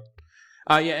 Yeah,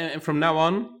 and from now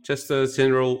on, just a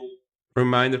general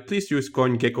reminder: please use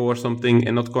CoinGecko or something,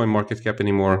 and not CoinMarketCap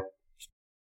anymore.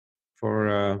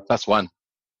 That's one.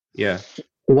 Yeah,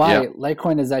 Why? Yeah.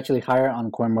 Litecoin is actually higher on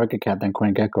CoinMarketCap than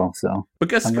CoinGecko. So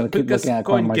because I'm gonna keep looking at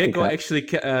CoinGecko CoinMarketCap. actually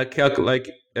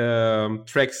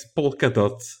tracks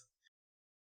Polkadot.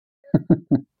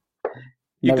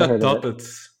 You Never got heard of it. dotted.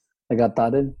 I got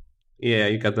dotted. Yeah,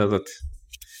 you got dotted.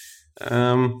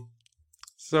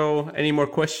 So, any more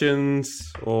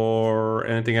questions or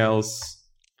anything else?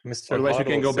 Mr. Otherwise, we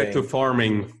can Hodl go back to saying-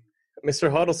 farming.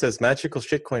 Mr. Hodl says Magical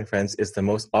Shitcoin Friends is the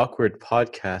most awkward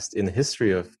podcast in the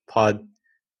history of podcasts.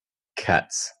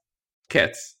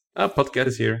 Cats. Podcast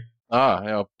is here.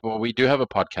 Yeah. Well, we do have a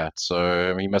podcast,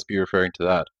 so he must be referring to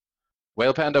that.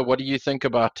 Whale Panda, what do you think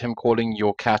about him calling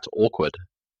your cat awkward?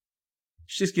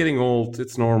 She's getting old.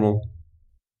 It's normal.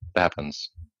 That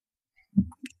happens.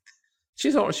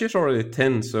 She's already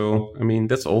 10, so I mean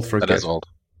that's old for a That cat. is old.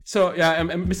 So yeah, and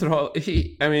Mr. Hall,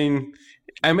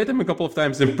 I met him a couple of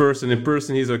times in person. In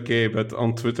person, he's okay, but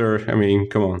on Twitter, I mean,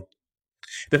 come on.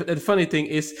 The funny thing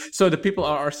is, so the people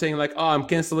are saying like, "Oh, I'm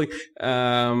canceling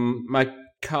my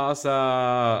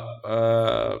Casa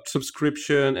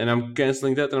subscription, and I'm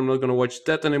canceling that, and I'm not going to watch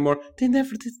that anymore." They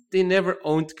never did. They never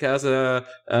owned Casa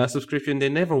subscription. They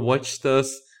never watched us,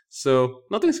 so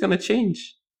nothing's going to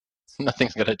change.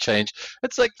 Nothing's going to change.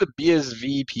 It's like the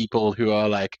BSV people who are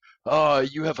like, oh,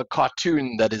 you have a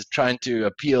cartoon that is trying to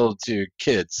appeal to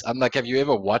kids. I'm like, have you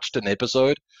ever watched an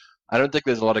episode? I don't think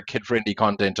there's a lot of kid-friendly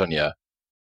content on here.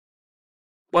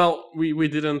 Well, we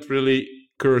didn't really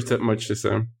curse that much this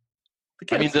time.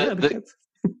 I mean,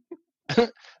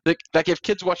 like if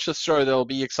kids watch this show, they'll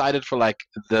be excited for like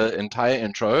the entire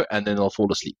intro, and then they'll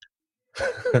fall asleep.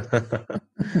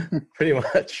 Pretty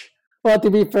much. Well, to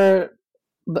be fair,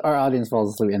 our audience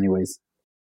falls asleep anyways.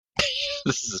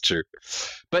 This is true.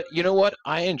 But you know what?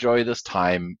 I enjoy this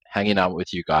time hanging out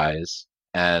with you guys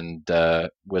and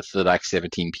with the like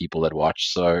 17 people that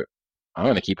watch. So I'm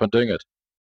going to keep on doing it.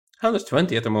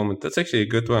 120 at the moment. That's actually a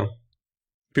good one.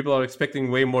 People are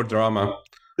expecting way more drama.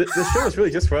 The show is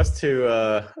really just for us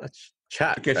to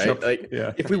chat, Catch right? up. Like,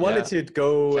 Yeah. if we wanted to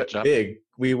go Catch up. big,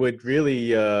 we would really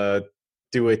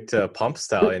do it pump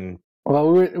style. And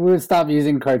Well, we would stop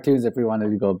using cartoons if we wanted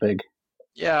to go big.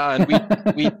 Yeah, and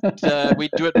we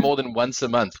do it more than once a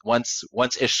month,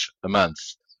 once-ish a month.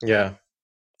 yeah,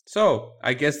 So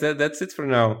I guess that's it for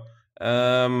now.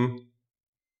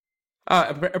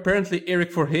 Apparently,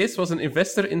 Eric Voorhees was an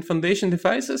investor in Foundation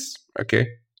Devices. Okay.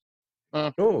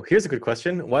 Oh, here's a good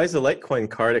question. Why is the Litecoin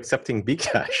card accepting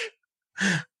Bcash?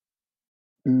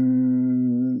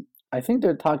 I think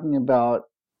they're talking about.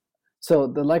 So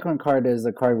the Litecoin card is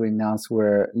a card we announced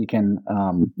where you can.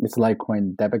 It's a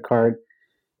Litecoin debit card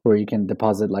where you can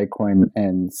deposit Litecoin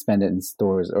and spend it in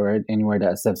stores or anywhere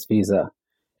that accepts Visa,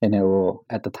 and it will,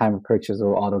 at the time of purchase, it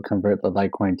will auto convert the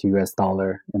Litecoin to US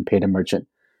dollar and pay the merchant.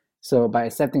 So by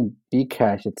accepting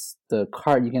Bcash, it's the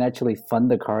card. You can actually fund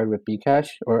the card with Bcash,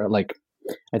 or like,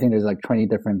 I think there's like 20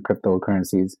 different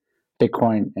cryptocurrencies,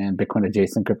 Bitcoin and Bitcoin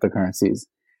adjacent cryptocurrencies.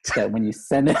 That when you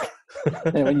send it,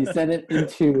 and when you send it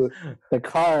into the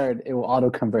card, it will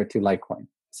auto convert to Litecoin.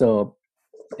 So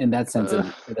in that sense, it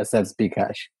accepts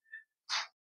Bcash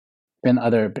and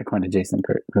other Bitcoin adjacent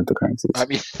cryptocurrencies. I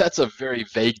mean, that's a very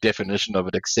vague definition of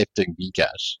it accepting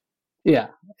Bcash. Yeah,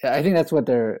 I think that's what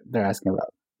they're asking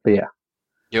about. But yeah.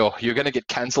 You're going to get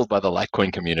cancelled by the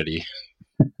Litecoin community.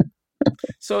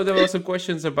 So there were some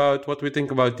questions about what we think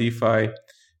about DeFi.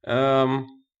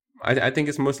 I think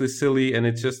it's mostly silly, and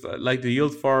it's just like the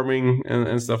yield farming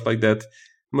and stuff like that.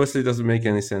 Mostly doesn't make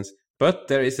any sense. But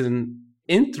there is an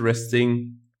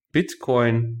interesting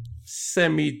Bitcoin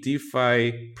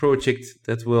semi-DeFi project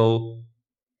that will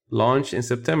launch in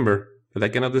September, but I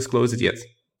cannot disclose it yet.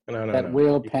 No.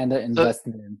 Will Panda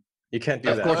invested in. You can't do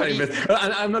Of that. course,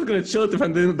 I'm not going to chill it if I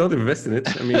don't invest in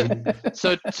it. I mean,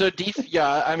 so DeFi,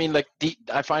 yeah. I mean, like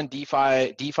I find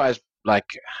DeFi is like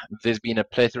there's been a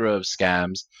plethora of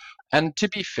scams, and to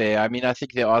be fair, I mean, I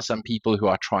think there are some people who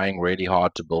are trying really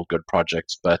hard to build good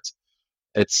projects, but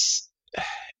it's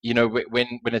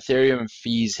when Ethereum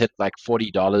fees hit like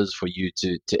 $40 for you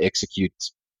to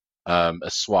execute a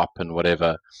swap and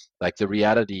whatever, like the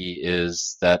reality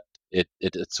is that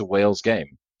it's a whale's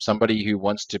game. Somebody who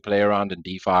wants to play around in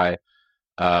DeFi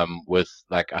with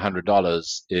like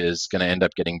 $100 is going to end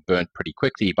up getting burnt pretty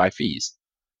quickly by fees.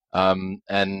 And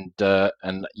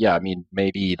yeah, I mean,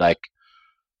 maybe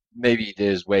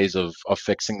there's ways of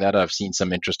fixing that. I've seen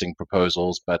some interesting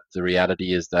proposals, but the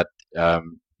reality is that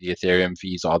the Ethereum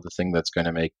fees are the thing that's going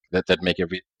to make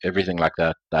everything like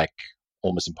that like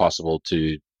almost impossible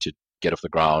to get off the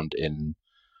ground in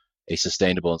a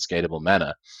sustainable and scalable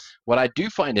manner. What I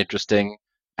do find interesting,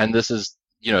 and this is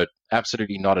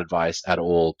absolutely not advice at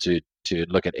all to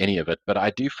look at any of it, but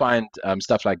I do find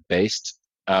stuff like Based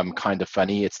kind of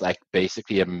funny. It's like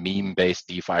basically a meme-based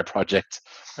DeFi project.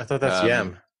 I thought that's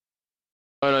Yam.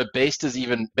 No, Based is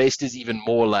even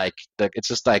more like it's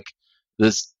just like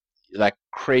this like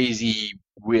crazy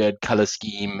weird color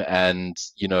scheme, and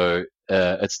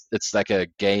it's like a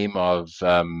game of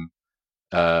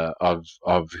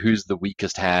who's the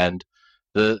weakest hand.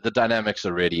 The dynamics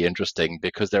are really interesting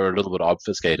because they're a little bit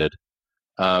obfuscated.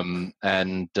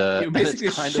 You're basically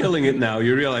shilling it now.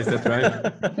 You realize that,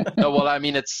 right? No, well, I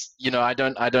mean, it's I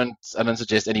don't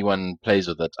suggest anyone plays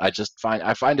with it.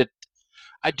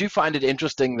 I do find it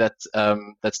interesting that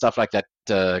that stuff like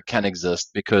that can exist,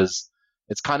 because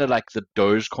it's kind of like the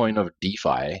Dogecoin of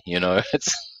DeFi.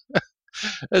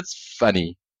 It's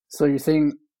funny. So you're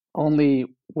saying only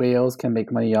whales can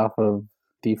make money off of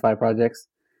DeFi projects?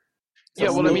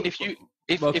 Yeah, well, I mean, if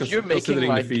you're making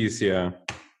like the fees, yeah.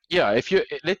 Yeah, if you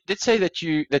let's say that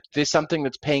there's something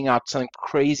that's paying out some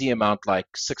crazy amount like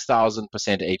 6,000%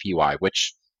 APY,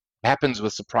 which happens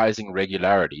with surprising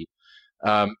regularity,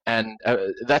 and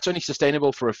that's only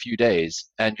sustainable for a few days,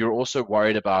 and you're also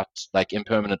worried about like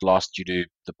impermanent loss due to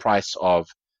the price of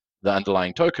the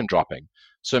underlying token dropping.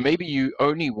 So maybe you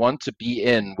only want to be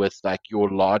in with like your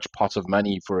large pot of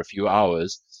money for a few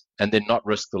hours and then not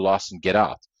risk the loss and get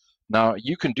out. Now,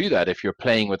 you can do that if you're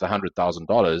playing with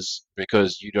 $100,000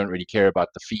 because you don't really care about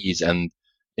the fees, and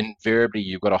invariably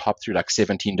you've got to hop through like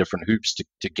 17 different hoops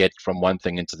to get from one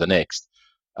thing into the next,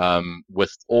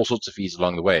 with all sorts of fees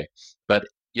along the way. But,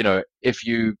 if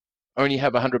you only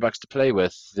have $100 to play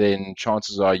with, then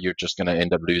chances are you're just going to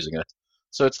end up losing it.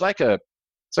 So it's like a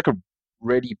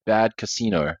really bad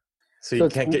casino. So you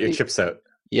can't get your chips out.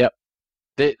 Yep.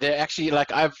 They're actually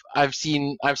like I've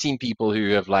seen people who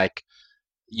have like,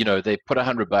 they put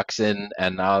 $100 in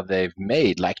and now they've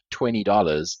made like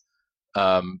 $20.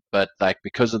 But like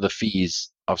because of the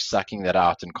fees of sucking that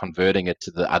out and converting it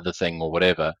to the other thing or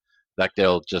whatever, like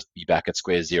they'll just be back at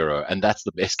square zero. And that's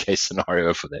the best case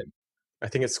scenario for them. I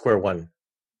think it's square one.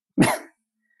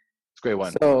 Square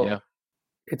one. So yeah.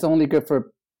 It's only good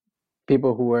for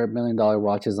people who wear $1 million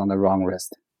watches on the wrong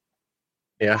wrist.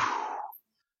 Yeah.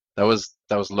 That was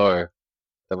low.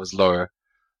 That was lower.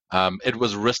 It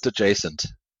was wrist adjacent.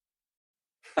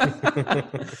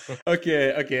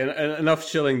 Okay. Enough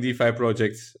chilling DeFi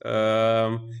projects.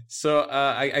 So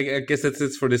I guess that's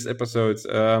it for this episode.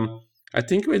 I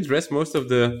think we addressed most of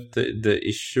the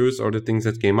issues or the things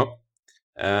that came up.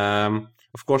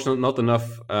 Of course, not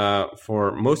enough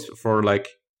for like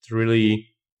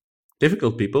really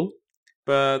difficult people,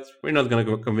 but we're not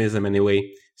gonna convince them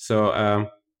anyway. So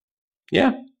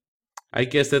yeah. I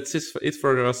guess that's it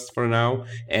for us for now,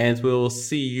 and we'll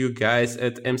see you guys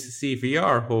at MCC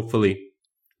VR, hopefully,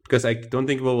 because I don't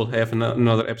think we will have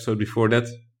another episode before that.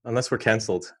 Unless we're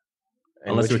cancelled.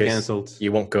 Unless we're cancelled.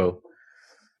 You won't go.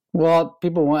 Well,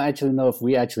 people won't actually know if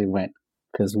we actually went,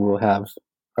 because we'll have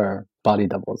our body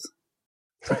doubles.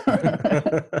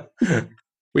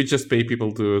 We just pay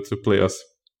people to play us.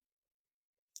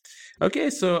 Okay,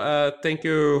 so thank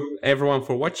you everyone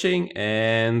for watching,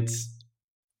 and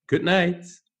good night.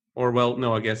 Or, well,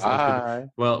 no, I guess.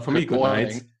 Well, for me, good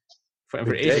night.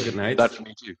 For Asia, good night. That's for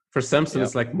me too. For Samson,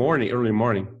 it's like early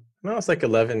morning. No, it's like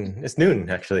 11. It's noon,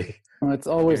 actually. Well, it's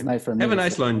always night for me. Have a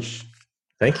nice lunch.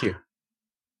 Thank you.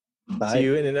 Bye. See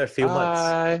you in a few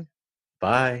months.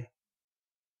 Bye.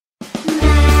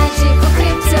 Magic for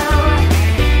crypto.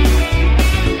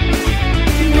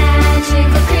 Magic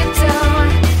for crypto.